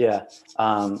 Yeah,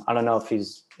 I don't know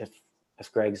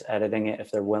if Greg's editing it,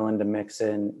 if they're willing to mix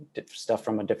in stuff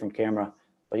from a different camera.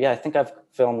 But yeah, I think I've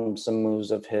filmed some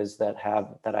moves of his that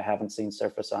I haven't seen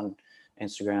surface on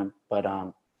Instagram. But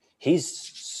he's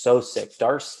so sick.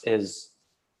 Darst is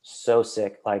so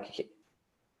sick. Like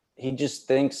he just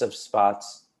thinks of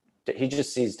spots. He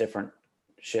just sees different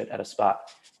shit at a spot.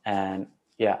 And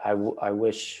yeah, I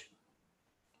wish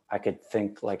I could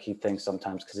think like he thinks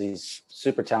sometimes, because he's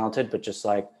super talented, but just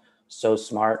like so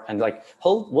smart. And like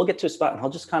we'll get to a spot and he'll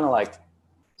just kind of like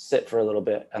sit for a little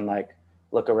bit and like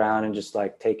look around and just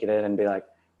like take it in and be like,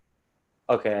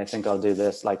 okay, I think I'll do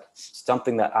this. Like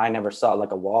something that I never saw,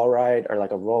 like a wall ride or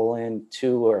like a roll in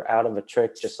to or out of a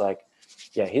trick. Just like,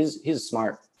 yeah, he's a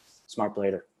smart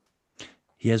blader.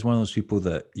 He is one of those people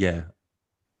that,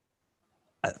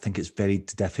 I think it's very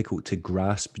difficult to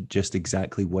grasp just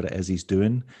exactly what it is he's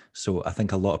doing. So I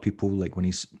think a lot of people, like when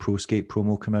his Pro Skate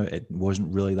promo came out, it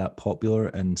wasn't really that popular.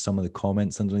 And some of the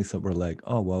comments underneath it were like,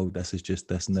 oh, well, this is just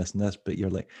this and this and this. But you're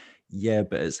like, yeah,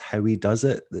 but it's how he does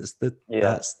it. That's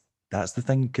the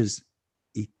thing, because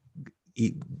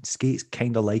he skates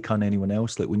kind of like on anyone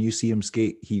else. Like when you see him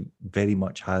skate, he very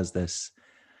much has this.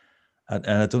 And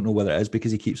I don't know whether it is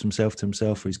because he keeps himself to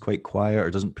himself or he's quite quiet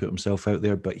or doesn't put himself out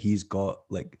there, but he's got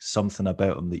like something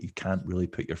about him that you can't really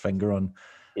put your finger on.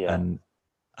 Yeah. And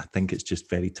I think it's just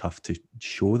very tough to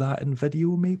show that in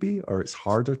video maybe, or it's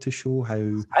harder to show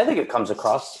how. I think it comes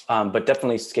across, but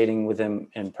definitely skating with him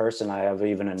in person, I have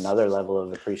even another level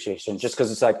of appreciation, just because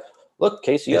it's like, look,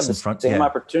 Casey, you have the same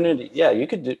opportunity. Yeah, you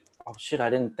could do, oh shit, I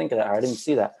didn't think of that, or I didn't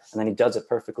see that. And then he does it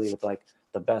perfectly with like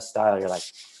the best style. You're like,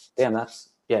 damn,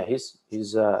 he's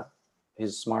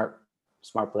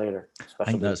smart blader. I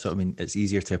think that's what I mean. It's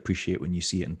easier to appreciate when you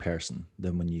see it in person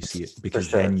than when you see it, because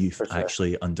then you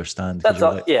actually understand. That's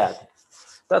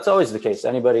that's always the case.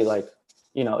 Anybody like,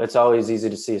 it's always easy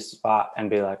to see a spot and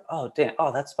be like, oh damn,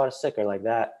 oh that spot is sick, or like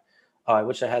that. Oh, I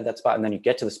wish I had that spot. And then you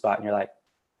get to the spot and you're like,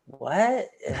 what?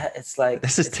 It's like,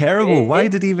 this is terrible. Why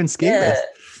did he even skate this?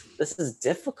 This is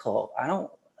difficult.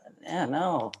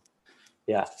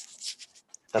 Yeah.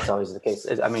 That's always the case.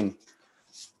 I mean,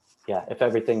 yeah, if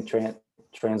everything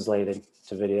translated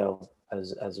to video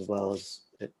as well as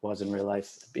it was in real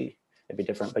life, it'd be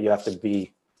different. But you have to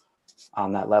be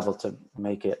on that level to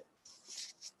make it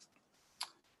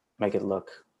look,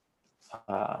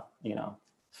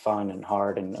 fun and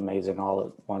hard and amazing all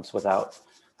at once without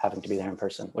having to be there in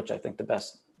person, which I think the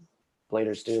best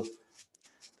bladers do.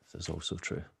 This is also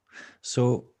true.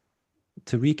 So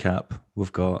to recap,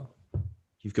 you've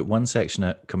got one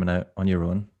section coming out on your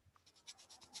own,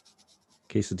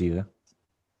 Quesadilla.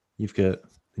 You've got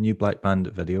the new Black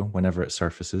Bandit video whenever it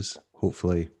surfaces.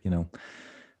 Hopefully,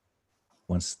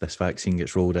 once this vaccine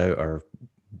gets rolled out, or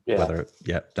whether it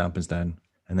dampens down.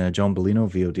 And then a John Bellino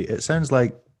VOD. It sounds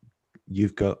like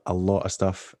you've got a lot of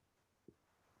stuff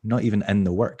not even in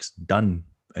the works, done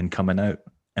and coming out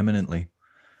imminently.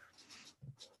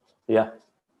 Yeah.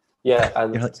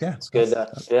 It's good.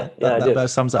 That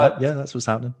sums it up. Yeah, that's what's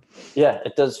happening. Yeah,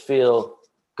 it does feel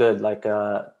good, like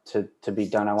to be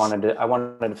done. I wanted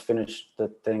to finish the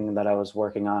thing that I was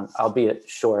working on, albeit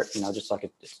short.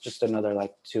 It's just another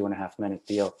like 2.5 minute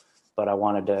deal, but I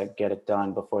wanted to get it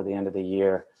done before the end of the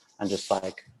year and just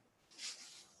like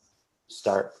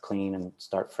start clean and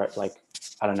start fresh. Like,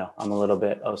 I don't know, I'm a little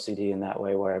bit OCD in that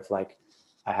way, where if like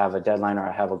I have a deadline or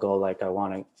I have a goal, like I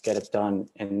want to get it done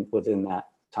within that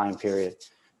time period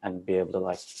and be able to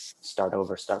like start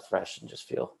fresh and just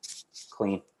feel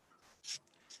clean.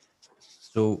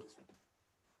 So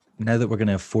now that we're going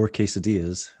to have 4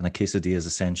 quesadillas, and a quesadilla is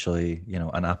essentially,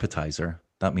 an appetizer,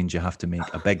 that means you have to make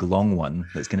a big long one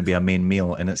that's going to be a main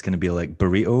meal, and it's going to be like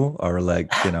burrito or like,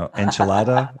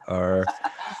 enchilada, or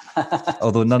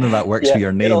although none of that works for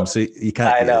your name, so you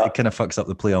can't, it kind of fucks up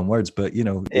the play on words. But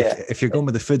if you're going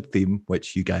with the food theme,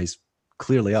 which you guys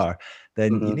clearly are,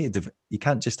 then you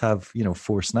can't just have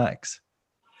 4 snacks.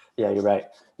 Yeah, you're right.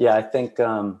 Yeah, I think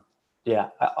all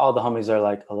the homies are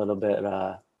like a little bit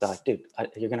they're like, dude,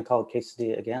 you're gonna call it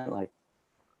quesadilla again? Like,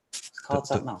 call it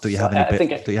something else. Do you have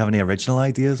any original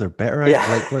ideas or better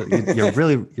ideas? Like,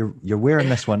 you're wearing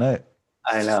this one out.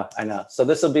 I know. So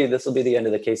this will be the end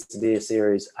of the quesadilla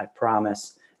series, I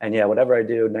promise. And yeah, whatever I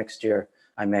do next year,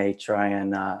 I may try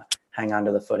and hang on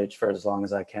to the footage for as long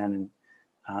as I can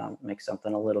and make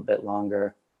something a little bit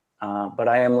longer. But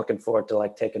I am looking forward to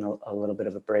like taking a little bit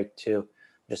of a break too.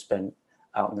 Just been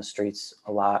out in the streets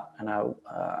a lot, and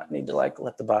I need to like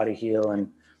let the body heal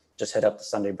and just hit up the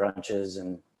Sunday brunches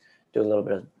and do a little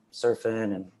bit of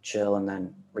surfing and chill, and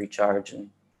then recharge and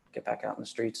get back out in the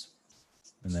streets.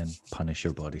 And then punish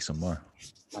your body some more.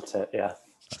 That's it. Yeah.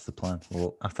 That's the plan.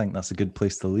 Well, I think that's a good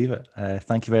place to leave it.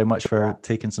 Thank you very much for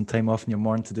taking some time off in your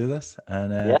morning to do this.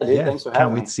 And thanks for having me.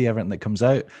 Can't wait to see everything that comes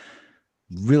out.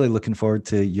 Really looking forward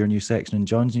to your new section and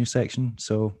John's new section.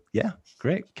 So yeah,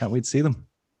 great. Can't wait to see them.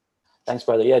 Thanks,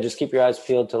 brother. Yeah, just keep your eyes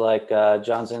peeled to like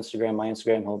John's Instagram, my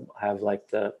Instagram. He'll have like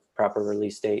the proper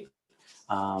release date.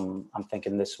 I'm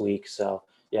thinking this week. So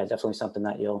yeah, definitely something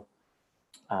that you'll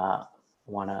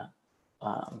want to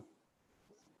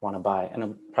buy. And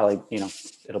it'll probably,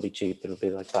 it'll be cheap. It'll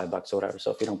be like $5 or whatever.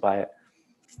 So if you don't buy it,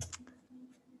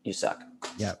 you suck.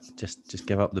 Yeah, just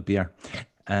give up the beer.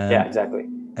 Yeah, exactly.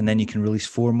 And then you can release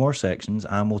 4 more sections,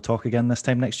 and we'll talk again this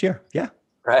time next year. Yeah.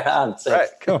 Right on. Right.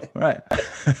 Cool. Right.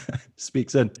 Speak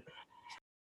soon.